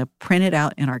and we're going to print it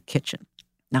out in our kitchen.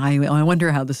 Now, I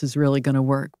wonder how this is really going to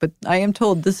work, but I am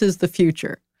told this is the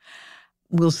future.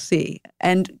 We'll see.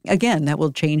 And again, that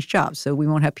will change jobs. So we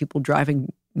won't have people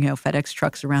driving, FedEx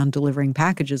trucks around delivering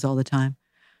packages all the time.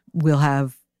 We'll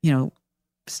have,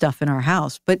 stuff in our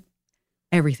house, but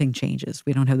everything changes.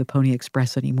 We don't have the Pony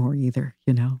Express anymore either,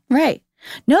 Right.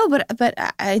 No, but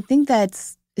I think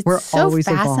we're so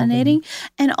fascinating. Evolving.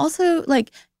 And also,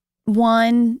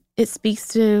 one, it speaks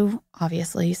to,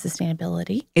 obviously,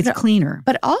 sustainability. It's cleaner.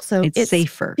 But also, it's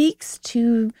safer. Speaks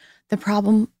to the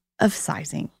problem of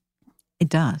sizing. It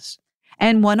does.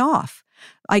 And one-off.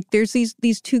 Like there's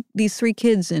these three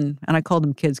kids and I call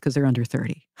them kids because they're under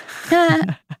 30.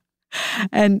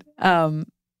 And,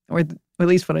 or at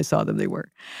least when I saw them, they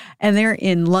were. And they're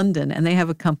in London, and they have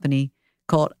a company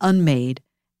called Unmade,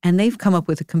 and they've come up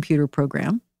with a computer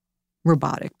program,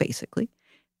 robotic basically,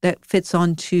 that fits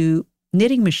onto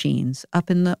knitting machines up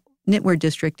in the knitwear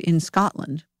district in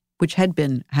Scotland, which had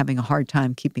been having a hard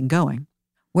time keeping going,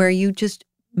 where you just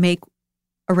make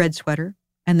a red sweater,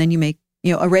 and then you make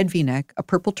a red V-neck, a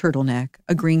purple turtleneck,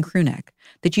 a green crew neck,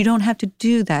 that you don't have to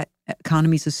do that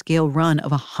economies of scale run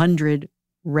of 100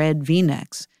 red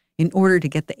V-necks. In order to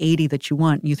get the 80 that you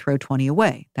want, you throw 20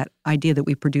 away. That idea that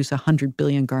we produce 100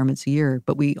 billion garments a year,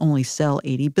 but we only sell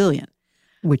 80 billion,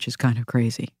 which is kind of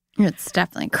crazy. It's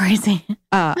definitely crazy.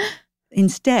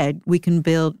 Instead, we can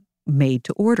build made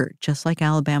to order, just like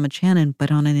Alabama Channon,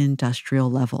 but on an industrial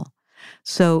level.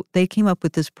 So they came up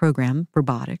with this program,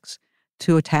 robotics,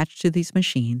 to attach to these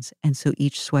machines. And so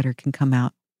each sweater can come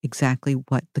out exactly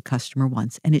what the customer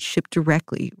wants. And it's shipped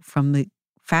directly from the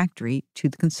factory to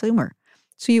the consumer.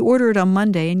 So you order it on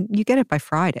Monday and you get it by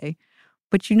Friday,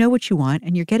 but you know what you want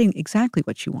and you're getting exactly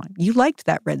what you want. You liked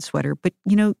that red sweater, but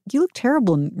you look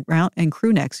terrible in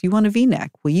crew necks. You want a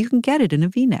V-neck. Well, you can get it in a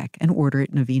V-neck and order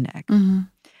it in a V-neck. Mm-hmm.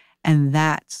 And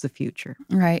that's the future.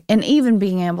 Right. And even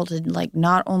being able to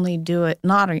not only do it,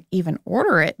 not even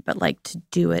order it, but to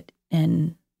do it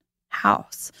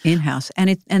in-house. In-house. And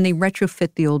they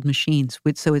retrofit the old machines,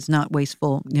 so it's not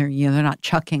wasteful. They're not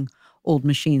chucking old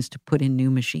machines to put in new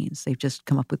machines. They've just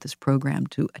come up with this program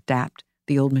to adapt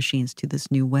the old machines to this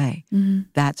new way. Mm-hmm.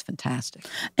 That's fantastic.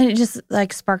 And it just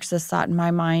sparks this thought in my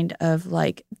mind of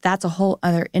that's a whole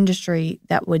other industry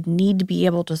that would need to be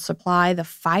able to supply the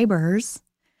fibers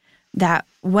that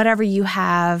whatever you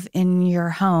have in your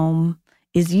home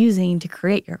is using to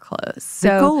create your clothes.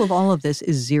 So, the goal of all of this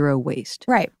is zero waste.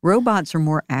 Right. Robots are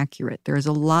more accurate. There's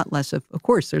a lot less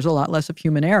of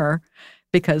human error,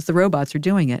 because the robots are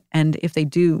doing it. And if they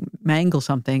do mangle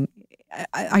something,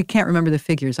 I can't remember the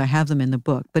figures. I have them in the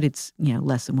book, but it's,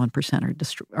 less than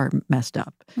 1% are messed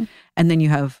up. Mm. And then you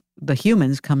have the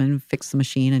humans come and fix the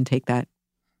machine and take that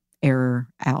error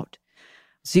out.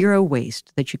 Zero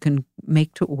waste that you can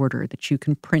make to order, that you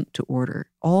can print to order.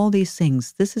 All these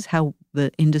things, this is how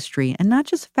the industry, and not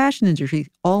just the fashion industry,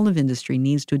 all of industry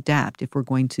needs to adapt if we're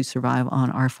going to survive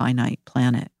on our finite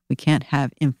planet. We can't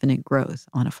have infinite growth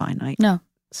on a finite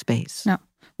space. No.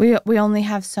 We only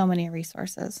have so many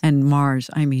resources. And Mars,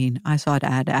 I mean, I saw it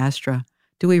Ad Astra.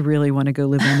 Do we really want to go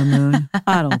live on the moon?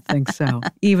 I don't think so,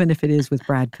 even if it is with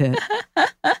Brad Pitt.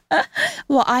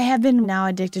 Well, I have been now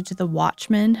addicted to The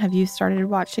Watchmen. Have you started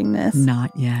watching this?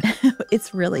 Not yet.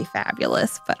 It's really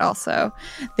fabulous, but also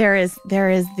there is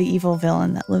the evil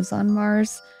villain that lives on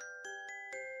Mars.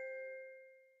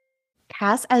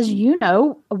 Cass, as you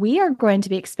know, we are going to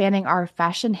be expanding our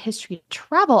fashion history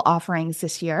travel offerings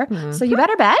this year. Mm-hmm. So you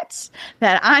better bet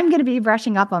that I'm going to be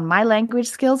brushing up on my language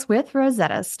skills with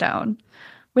Rosetta Stone.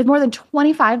 With more than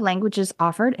 25 languages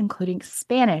offered, including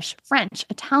Spanish, French,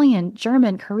 Italian,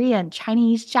 German, Korean,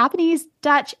 Chinese, Japanese,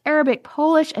 Dutch, Arabic,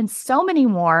 Polish, and so many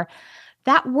more,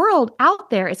 that world out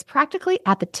there is practically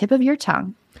at the tip of your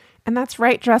tongue. And that's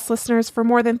right, Dress listeners. For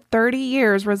more than 30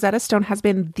 years, Rosetta Stone has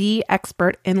been the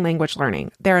expert in language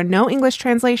learning. There are no English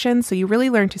translations, so you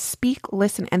really learn to speak,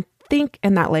 listen, and think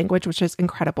in that language, which is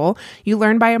incredible. You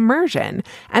learn by immersion,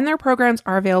 and their programs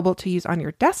are available to use on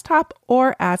your desktop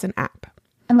or as an app.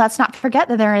 And let's not forget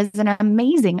that there is an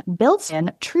amazing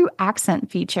built-in true accent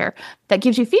feature that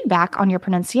gives you feedback on your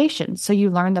pronunciation, so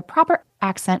you learn the proper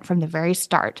accent from the very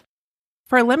start.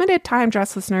 For a limited time,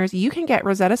 Dress listeners, you can get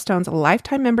Rosetta Stone's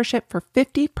lifetime membership for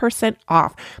 50%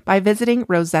 off by visiting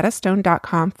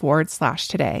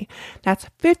rosettastone.com/today. That's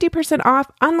 50%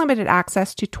 off unlimited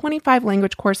access to 25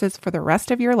 language courses for the rest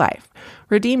of your life.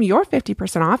 Redeem your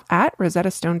 50% off at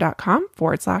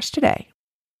rosettastone.com/today.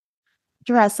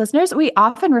 Dress listeners, we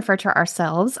often refer to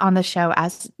ourselves on the show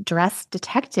as dress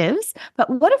detectives,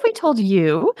 but what if we told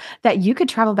you that you could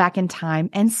travel back in time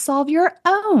and solve your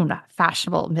own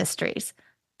fashionable mysteries?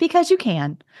 Because you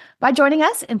can, by joining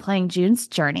us in playing June's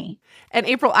Journey. And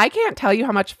April, I can't tell you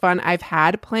how much fun I've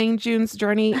had playing June's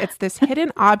Journey. It's this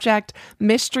hidden object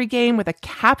mystery game with a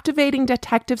captivating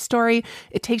detective story.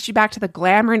 It takes you back to the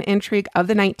glamour and intrigue of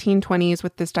the 1920s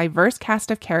with this diverse cast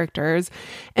of characters.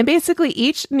 And basically,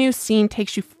 each new scene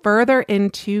takes you further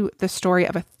into the story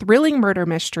of a thrilling murder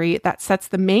mystery that sets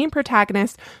the main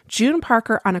protagonist, June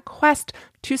Parker, on a quest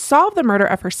to solve the murder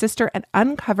of her sister and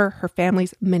uncover her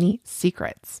family's many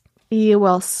secrets. You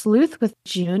will sleuth with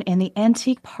June in the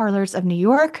antique parlors of New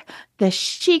York, the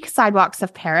chic sidewalks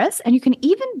of Paris, and you can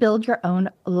even build your own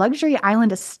luxury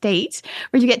island estate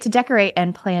where you get to decorate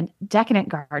and plant decadent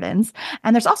gardens.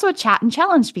 And there's also a chat and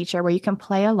challenge feature where you can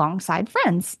play alongside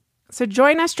friends. So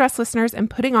join us, Dress listeners, in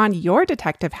putting on your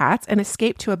detective hats and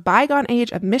escape to a bygone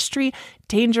age of mystery,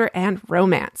 danger, and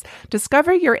romance.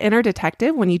 Discover your inner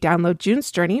detective when you download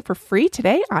June's Journey for free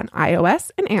today on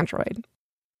iOS and Android.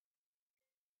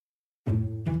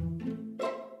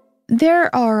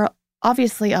 There are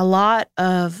obviously a lot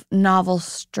of novel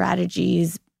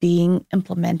strategies being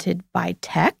implemented by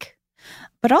tech,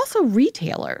 but also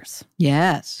retailers.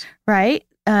 Yes. Right?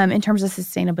 In terms of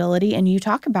sustainability. And you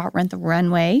talk about Rent the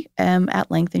Runway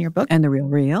at length in your book. And The Real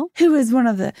Real. Who is one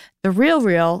of the Real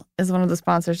Real is one of the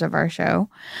sponsors of our show.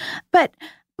 But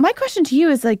my question to you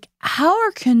is how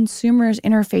are consumers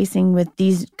interfacing with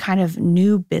these kind of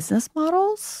new business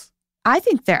models? I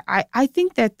think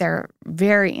that they're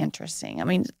very interesting. I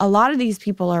mean, a lot of these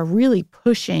people are really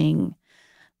pushing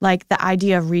the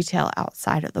idea of retail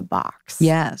outside of the box.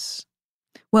 Yes.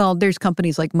 Well, there's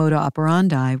companies like Moda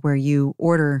Operandi where you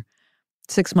order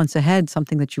 6 months ahead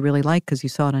something that you really like because you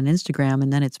saw it on Instagram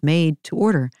and then it's made to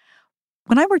order.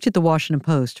 When I worked at the Washington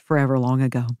Post forever long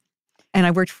ago, and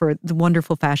I worked for the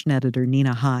wonderful fashion editor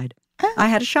Nina Hyde, I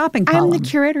had a shopping column. I'm the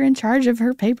curator in charge of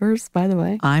her papers, by the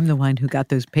way. I'm the one who got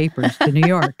those papers to New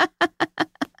York.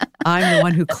 I'm the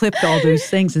one who clipped all those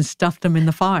things and stuffed them in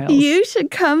the files. You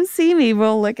should come see me.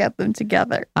 We'll look at them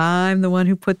together. I'm the one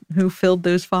who filled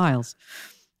those files.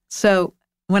 So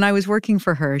when I was working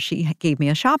for her, she gave me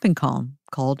a shopping column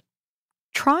called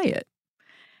Try It.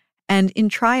 And in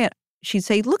Try It, she'd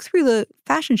say, look through the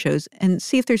fashion shows and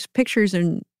see if there's pictures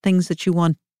and things that you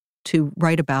want to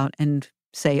write about and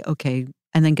say, okay,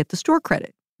 and then get the store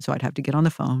credit. So I'd have to get on the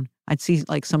phone. I'd see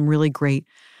some really great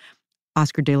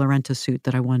Oscar de la Renta suit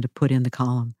that I wanted to put in the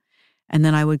column. And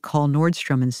then I would call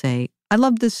Nordstrom and say, I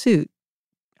love this suit.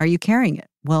 Are you carrying it?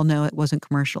 Well, no, it wasn't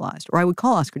commercialized. Or I would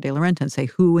call Oscar de la Renta and say,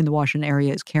 who in the Washington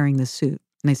area is carrying this suit?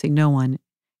 And they say, no one.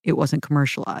 It wasn't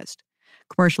commercialized.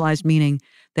 Commercialized meaning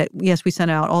that, yes, we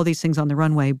sent out all these things on the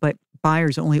runway, but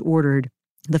buyers only ordered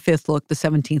the 5th look, the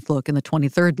 17th look, and the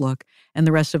 23rd look, and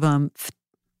the rest of them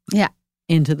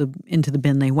into the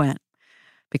bin they went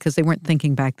because they weren't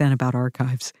thinking back then about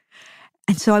archives.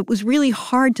 And so it was really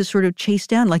hard to sort of chase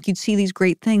down. You'd see these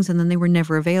great things and then they were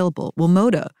never available. Well,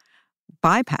 Moda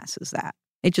bypasses that.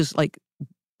 It just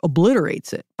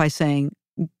obliterates it by saying,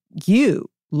 you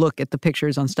look at the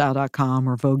pictures on style.com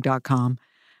or vogue.com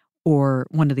or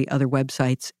one of the other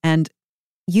websites, and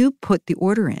you put the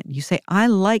order in. You say, I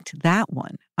liked that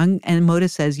one. And Moda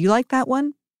says, you like that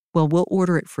one? Well, we'll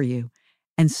order it for you.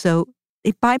 And so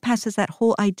it bypasses that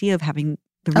whole idea of having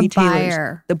the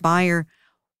retailers, the buyer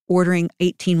ordering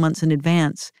 18 months in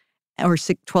advance or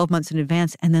 12 months in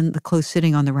advance, and then the clothes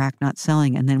sitting on the rack not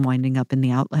selling and then winding up in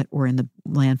the outlet or in the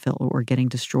landfill or getting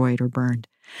destroyed or burned.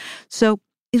 So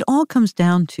it all comes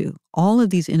down to all of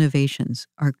these innovations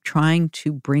are trying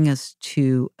to bring us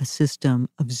to a system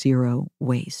of zero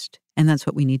waste. And that's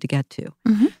what we need to get to.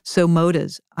 Mm-hmm. So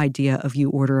Moda's idea of you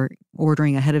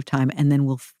ordering ahead of time and then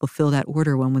we'll fulfill that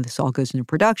order when this all goes into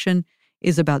production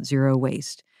is about zero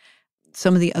waste.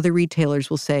 Some of the other retailers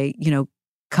will say,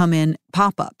 come in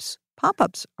pop-ups.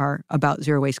 Pop-ups are about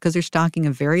zero waste because they're stocking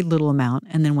a very little amount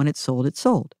and then when it's sold, it's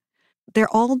sold. There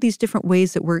are all these different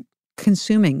ways that we're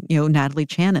consuming. Natalie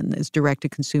Channon is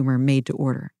direct-to-consumer,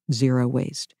 made-to-order, zero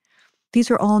waste. These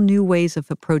are all new ways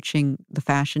of approaching the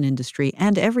fashion industry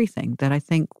and everything that I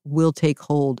think will take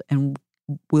hold and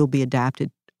will be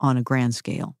adapted on a grand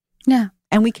scale. Yeah.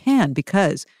 And we can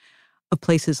because of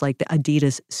places like the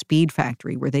Adidas Speed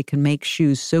Factory where they can make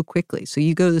shoes so quickly. So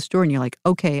you go to the store and you're like,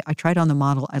 okay, I tried on the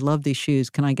model. I love these shoes.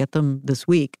 Can I get them this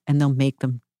week? And they'll make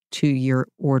them to your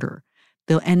order.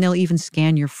 They'll even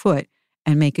scan your foot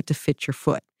and make it to fit your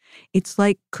foot. It's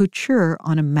like couture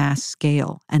on a mass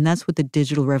scale, and that's what the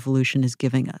digital revolution is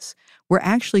giving us. We're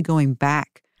actually going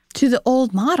back to the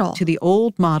old model. To the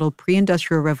old model,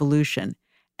 pre-industrial revolution,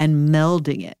 and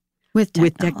melding it with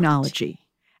technology.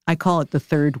 I call it the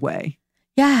third way.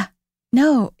 Yeah.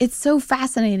 No, it's so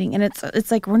fascinating, and it's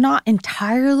like we're not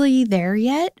entirely there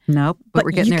yet. Nope, but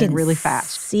we're getting there really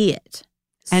fast. See it,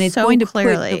 and it's so going to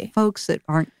clearly put the folks that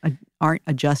aren't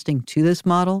adjusting to this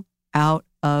model out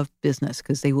of business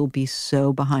because they will be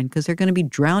so behind because they're going to be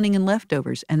drowning in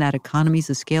leftovers. And that economies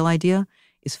of scale idea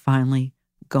is finally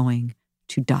going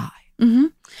to die. Mm-hmm.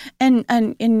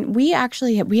 And we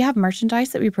have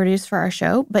merchandise that we produce for our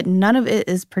show, but none of it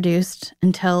is produced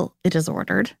until it is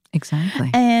ordered. Exactly.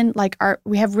 And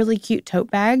we have really cute tote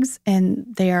bags and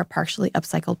they are partially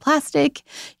upcycled plastic.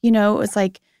 It's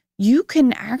like you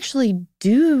can actually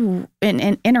do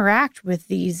and interact with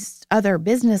these other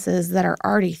businesses that are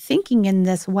already thinking in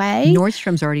this way.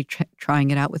 Nordstrom's already trying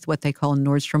it out with what they call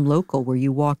Nordstrom Local, where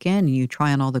you walk in and you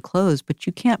try on all the clothes, but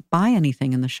you can't buy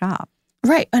anything in the shop.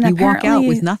 Right. And you walk out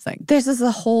with nothing. There's this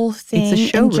whole thing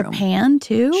in Japan,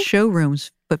 too.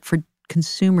 Showrooms, but for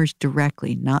consumers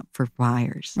directly, not for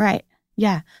buyers. Right.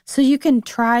 Yeah. So you can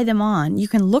try them on. You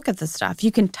can look at the stuff.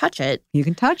 You can touch it. You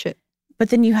can touch it. But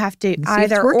then you have to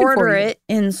either order it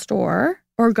in store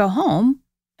or go home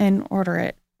and order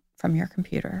it from your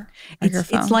computer or your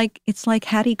phone. It's like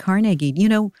Hattie Carnegie.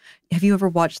 Have you ever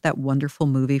watched that wonderful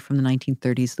movie from the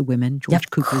 1930s, The Women?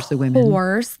 George Cooper's The Women. Of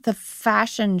course, the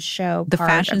fashion show part. The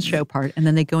fashion show part. And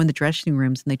then they go in the dressing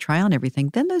rooms and they try on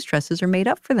everything. Then those dresses are made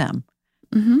up for them.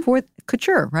 Mm-hmm. For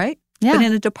couture, right? Yeah. But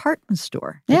in a department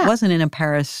store. Yeah. It wasn't in a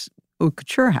Paris haute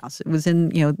couture house. It was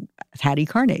in, Hattie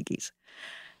Carnegie's.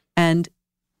 And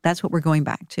that's what we're going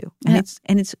back to. And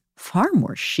it's far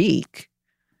more chic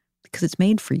because it's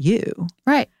made for you.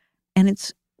 Right. And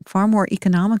it's far more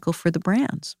economical for the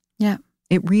brands. Yeah.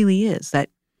 It really is. That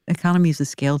economies of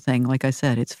scale thing, like I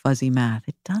said, it's fuzzy math.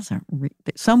 It doesn't,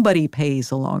 somebody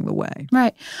pays along the way.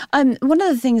 Right. One of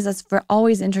the things that's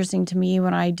always interesting to me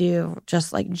when I do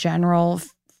just like general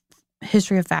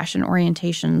history of fashion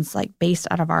orientations, like based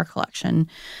out of our collection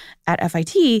at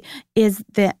FIT, is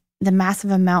the massive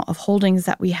amount of holdings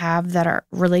that we have that are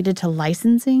related to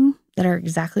licensing that are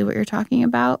exactly what you're talking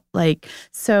about. Like,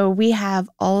 so we have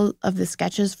all of the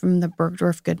sketches from the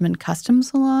Bergdorf Goodman Custom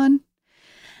Salon,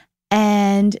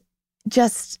 and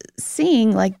just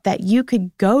seeing like that you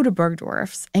could go to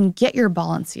Bergdorf's and get your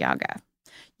Balenciaga.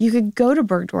 You could go to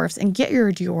Bergdorf's and get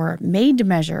your Dior made to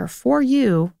measure for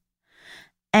you.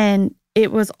 And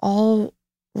it was all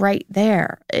right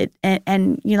there.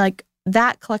 And you like,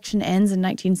 that collection ends in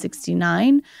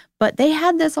 1969, but they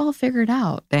had this all figured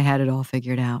out. They had it all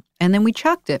figured out. And then we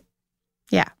chucked it.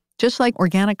 Yeah. Just like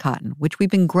organic cotton, which we've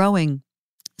been growing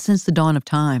since the dawn of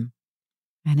time.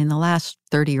 And in the last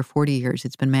 30 or 40 years,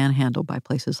 it's been manhandled by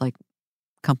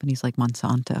companies like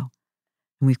Monsanto.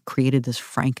 And we've created this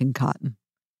Franken cotton.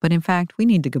 But in fact, we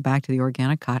need to go back to the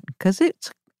organic cotton because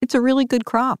it's a really good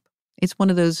crop. It's one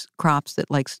of those crops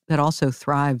that also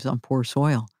thrives on poor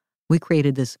soil. We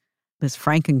created this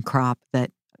Franken crop, that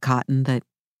cotton that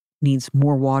needs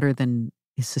more water than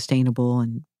is sustainable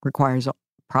and requires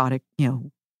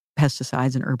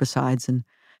pesticides and herbicides and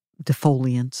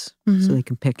defoliants so they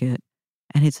can pick it.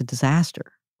 And it's a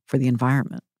disaster for the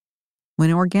environment.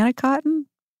 When organic cotton,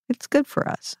 it's good for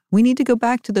us. We need to go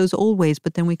back to those old ways,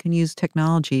 but then we can use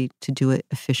technology to do it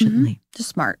efficiently. Just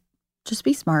smart. Just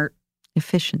be smart.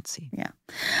 Efficiency. Yeah.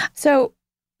 So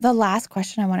the last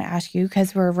question I want to ask you,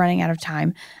 because we're running out of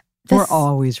time. We're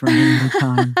always running out of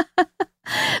time.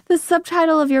 The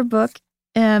subtitle of your book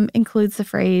includes the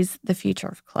phrase, the future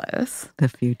of clothes. The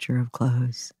future of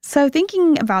clothes. So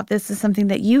thinking about this is something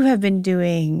that you have been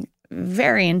doing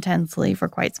very intensely for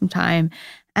quite some time.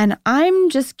 And I'm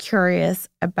just curious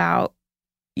about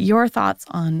your thoughts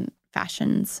on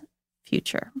fashion's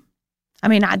future. I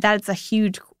mean, that's a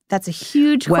huge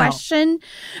question,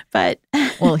 but...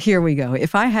 Well, here we go.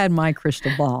 If I had my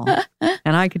crystal ball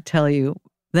and I could tell you,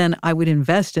 then I would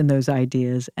invest in those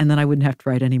ideas and then I wouldn't have to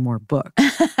write any more books.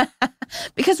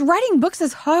 Because writing books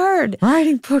is hard.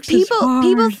 Writing books is hard.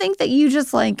 People think that you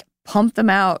just like pump them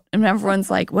out and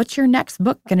everyone's like, what's your next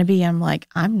book going to be? I'm like,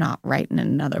 I'm not writing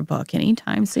another book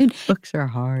anytime soon. Books are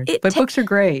hard, but books are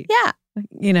great. Yeah.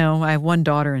 You know, I have one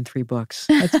daughter and 3 books.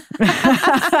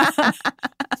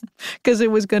 Because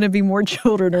it was going to be more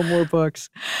children or more books.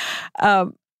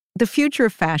 The future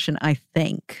of fashion, I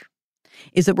think,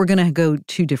 is that we're going to go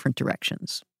 2 different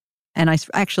directions. And I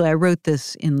wrote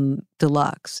this in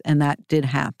Deluxe, and that did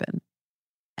happen.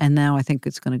 And now I think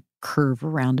it's going to curve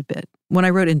around a bit. When I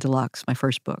wrote in Deluxe, my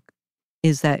first book,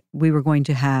 is that we were going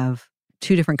to have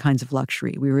 2 different kinds of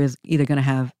luxury. We were either going to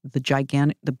have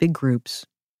the big groups,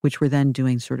 which were then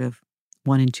doing sort of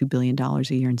 $1 and $2 billion a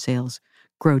year in sales,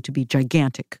 grow to be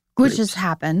gigantic groups. Which has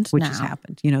happened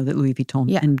You know, that Louis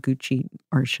Vuitton and Gucci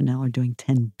or Chanel are doing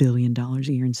 $10 billion a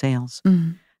year in sales.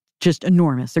 Mm-hmm. Just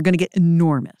enormous. They're going to get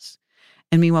enormous.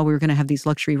 And meanwhile, we were going to have these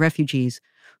luxury refugees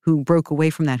who broke away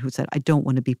from that, who said, I don't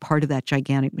want to be part of that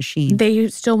gigantic machine. They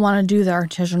still want to do the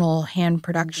artisanal hand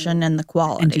production and the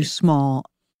quality. And do small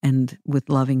and with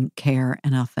loving care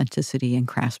and authenticity and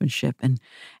craftsmanship and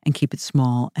keep it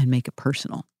small and make it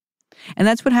personal. And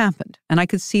that's what happened. And I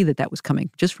could see that was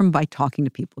coming just by talking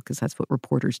to people, because that's what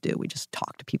reporters do. We just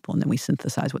talk to people and then we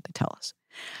synthesize what they tell us.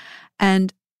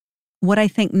 And what I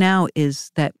think now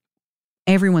is that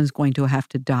everyone's going to have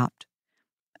to adopt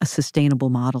a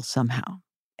sustainable model somehow.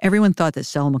 Everyone thought that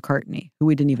Stella McCartney, who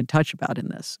we didn't even touch about in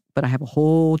this, but I have a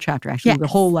whole chapter. Actually, the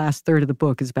whole last third of the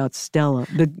book is about Stella,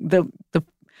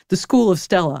 the school of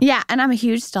Stella. Yeah, and I'm a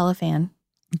huge Stella fan.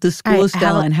 The school of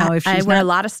Stella, and how I wear a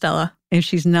lot of Stella. If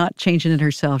she's not changing it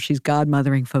herself, she's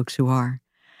godmothering folks who are.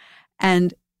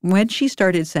 And when she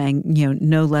started saying,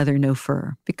 no leather, no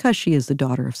fur, because she is the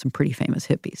daughter of some pretty famous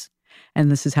hippies, and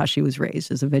this is how she was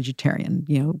raised as a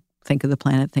vegetarian, think of the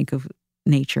planet, think of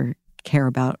nature, care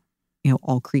about,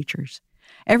 all creatures.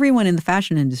 Everyone in the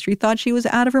fashion industry thought she was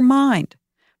out of her mind.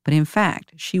 But in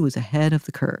fact, she was ahead of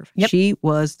the curve. Yep. She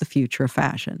was the future of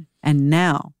fashion. And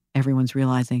now everyone's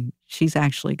realizing she's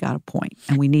actually got a point,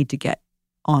 and we need to get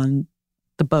on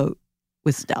the boat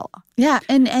with Stella. Yeah,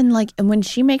 and when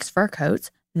she makes fur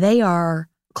coats, they are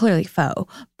clearly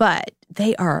faux, but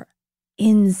they are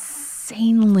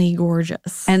insanely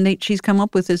gorgeous. And she's come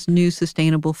up with this new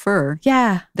sustainable fur.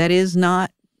 Yeah. That is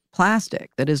not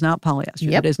plastic, that is not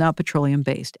polyester, that is not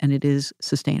petroleum-based, and it is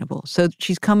sustainable. So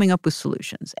she's coming up with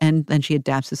solutions, and then she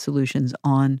adapts the solutions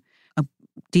on a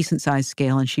decent-sized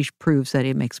scale, and she proves that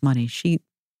it makes money. She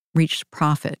reached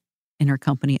profit in her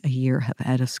company a year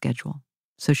ahead of schedule.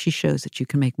 So she shows that you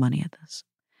can make money at this.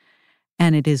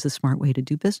 And it is a smart way to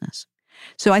do business.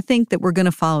 So I think that we're going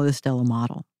to follow the Stella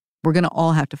model. We're going to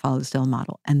all have to follow the Stella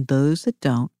model. And those that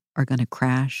don't are going to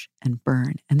crash and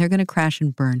burn. And they're going to crash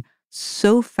and burn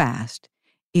so fast,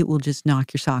 it will just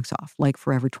knock your socks off. Like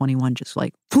Forever 21, just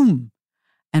like, boom.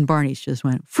 And Barney's just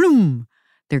went, floom.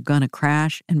 They're going to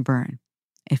crash and burn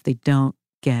if they don't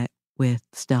get with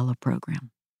the Stella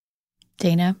program.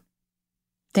 Dana,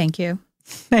 thank you.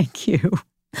 Thank you.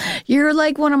 You're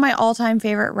like one of my all-time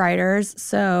favorite writers.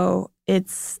 So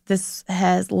this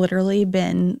has literally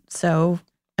been so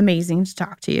amazing to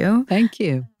talk to you. Thank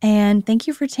you. And thank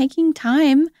you for taking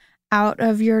time out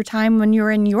of your time when you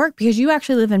were in New York, because you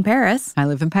actually live in Paris. I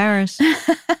live in Paris.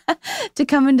 To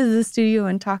come into the studio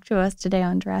and talk to us today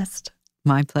on Dressed.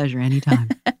 My pleasure, anytime.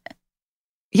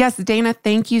 Yes, Dana,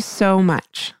 thank you so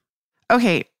much.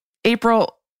 Okay,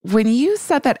 April, when you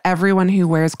said that everyone who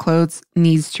wears clothes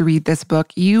needs to read this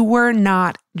book, you were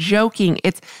not joking.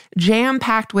 It's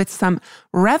jam-packed with some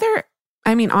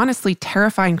honestly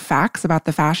terrifying facts about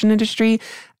the fashion industry.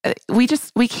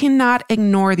 We cannot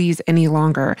ignore these any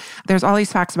longer. There's all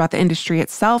these facts about the industry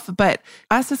itself, but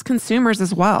us as consumers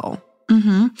as well.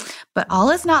 Mm-hmm. But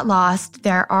all is not lost.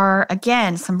 There are,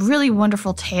 again, some really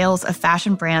wonderful tales of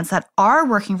fashion brands that are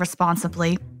working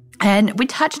responsibly And we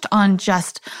touched on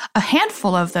just a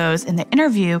handful of those in the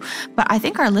interview, but I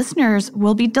think our listeners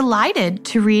will be delighted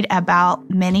to read about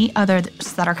many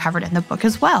others that are covered in the book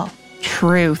as well.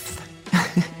 Truth.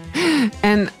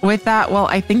 And with that, well,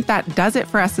 I think that does it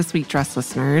for us this week, dress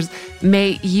listeners.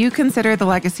 May you consider the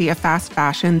legacy of fast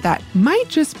fashion that might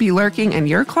just be lurking in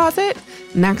your closet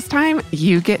next time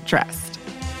you get dressed.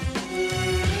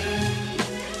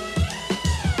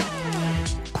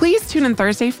 Please tune in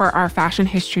Thursday for our Fashion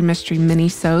History Mystery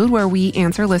mini-sode where we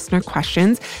answer listener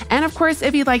questions. And of course,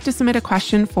 if you'd like to submit a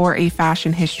question for a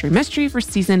Fashion History Mystery for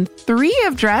Season 3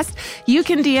 of Dressed, you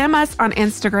can DM us on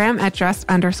Instagram at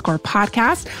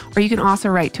dressed_podcast, or you can also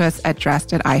write to us at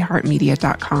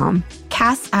dressed@iheartmedia.com.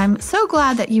 Cass, I'm so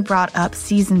glad that you brought up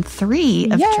Season 3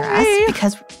 of Yay! Dress,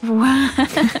 because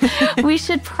we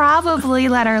should probably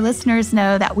let our listeners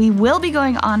know that we will be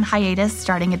going on hiatus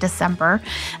starting in December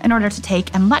in order to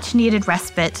take a much-needed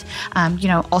respite,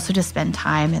 also to spend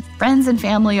time with friends and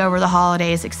family over the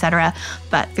holidays, etc.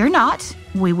 But fear not,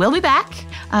 we will be back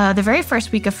the very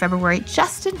first week of February,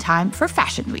 just in time for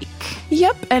Fashion Week.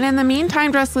 Yep. And in the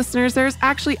meantime, Dress listeners, there's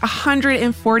actually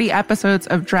 140 episodes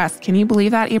of Dress. Can you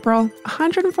believe that, April?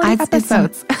 140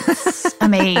 episodes. It's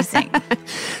amazing.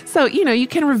 So, you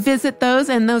can revisit those,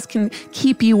 and those can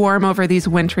keep you warm over these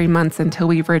wintry months until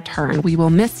we return. We will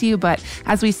miss you, but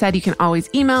as we said, you can always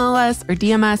email us or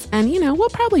DM us, and, we'll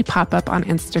probably pop up on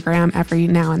Instagram every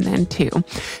now and then, too.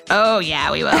 Oh,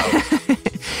 yeah, we will.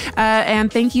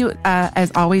 And thank you,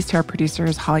 as always, to our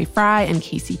producers, Holly Fry and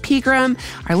Casey Pegram,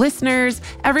 our listeners,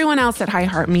 everyone else at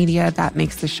iHeartMedia that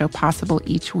makes the show possible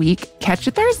each week. Catch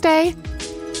you Thursday.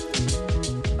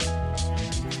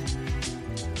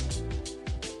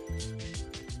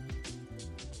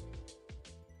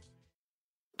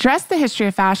 Dress the History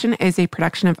of Fashion is a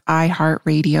production of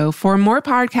iHeartRadio. For more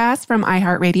podcasts from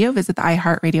iHeartRadio, visit the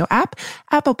iHeartRadio app,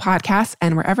 Apple Podcasts,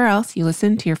 and wherever else you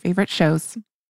listen to your favorite shows.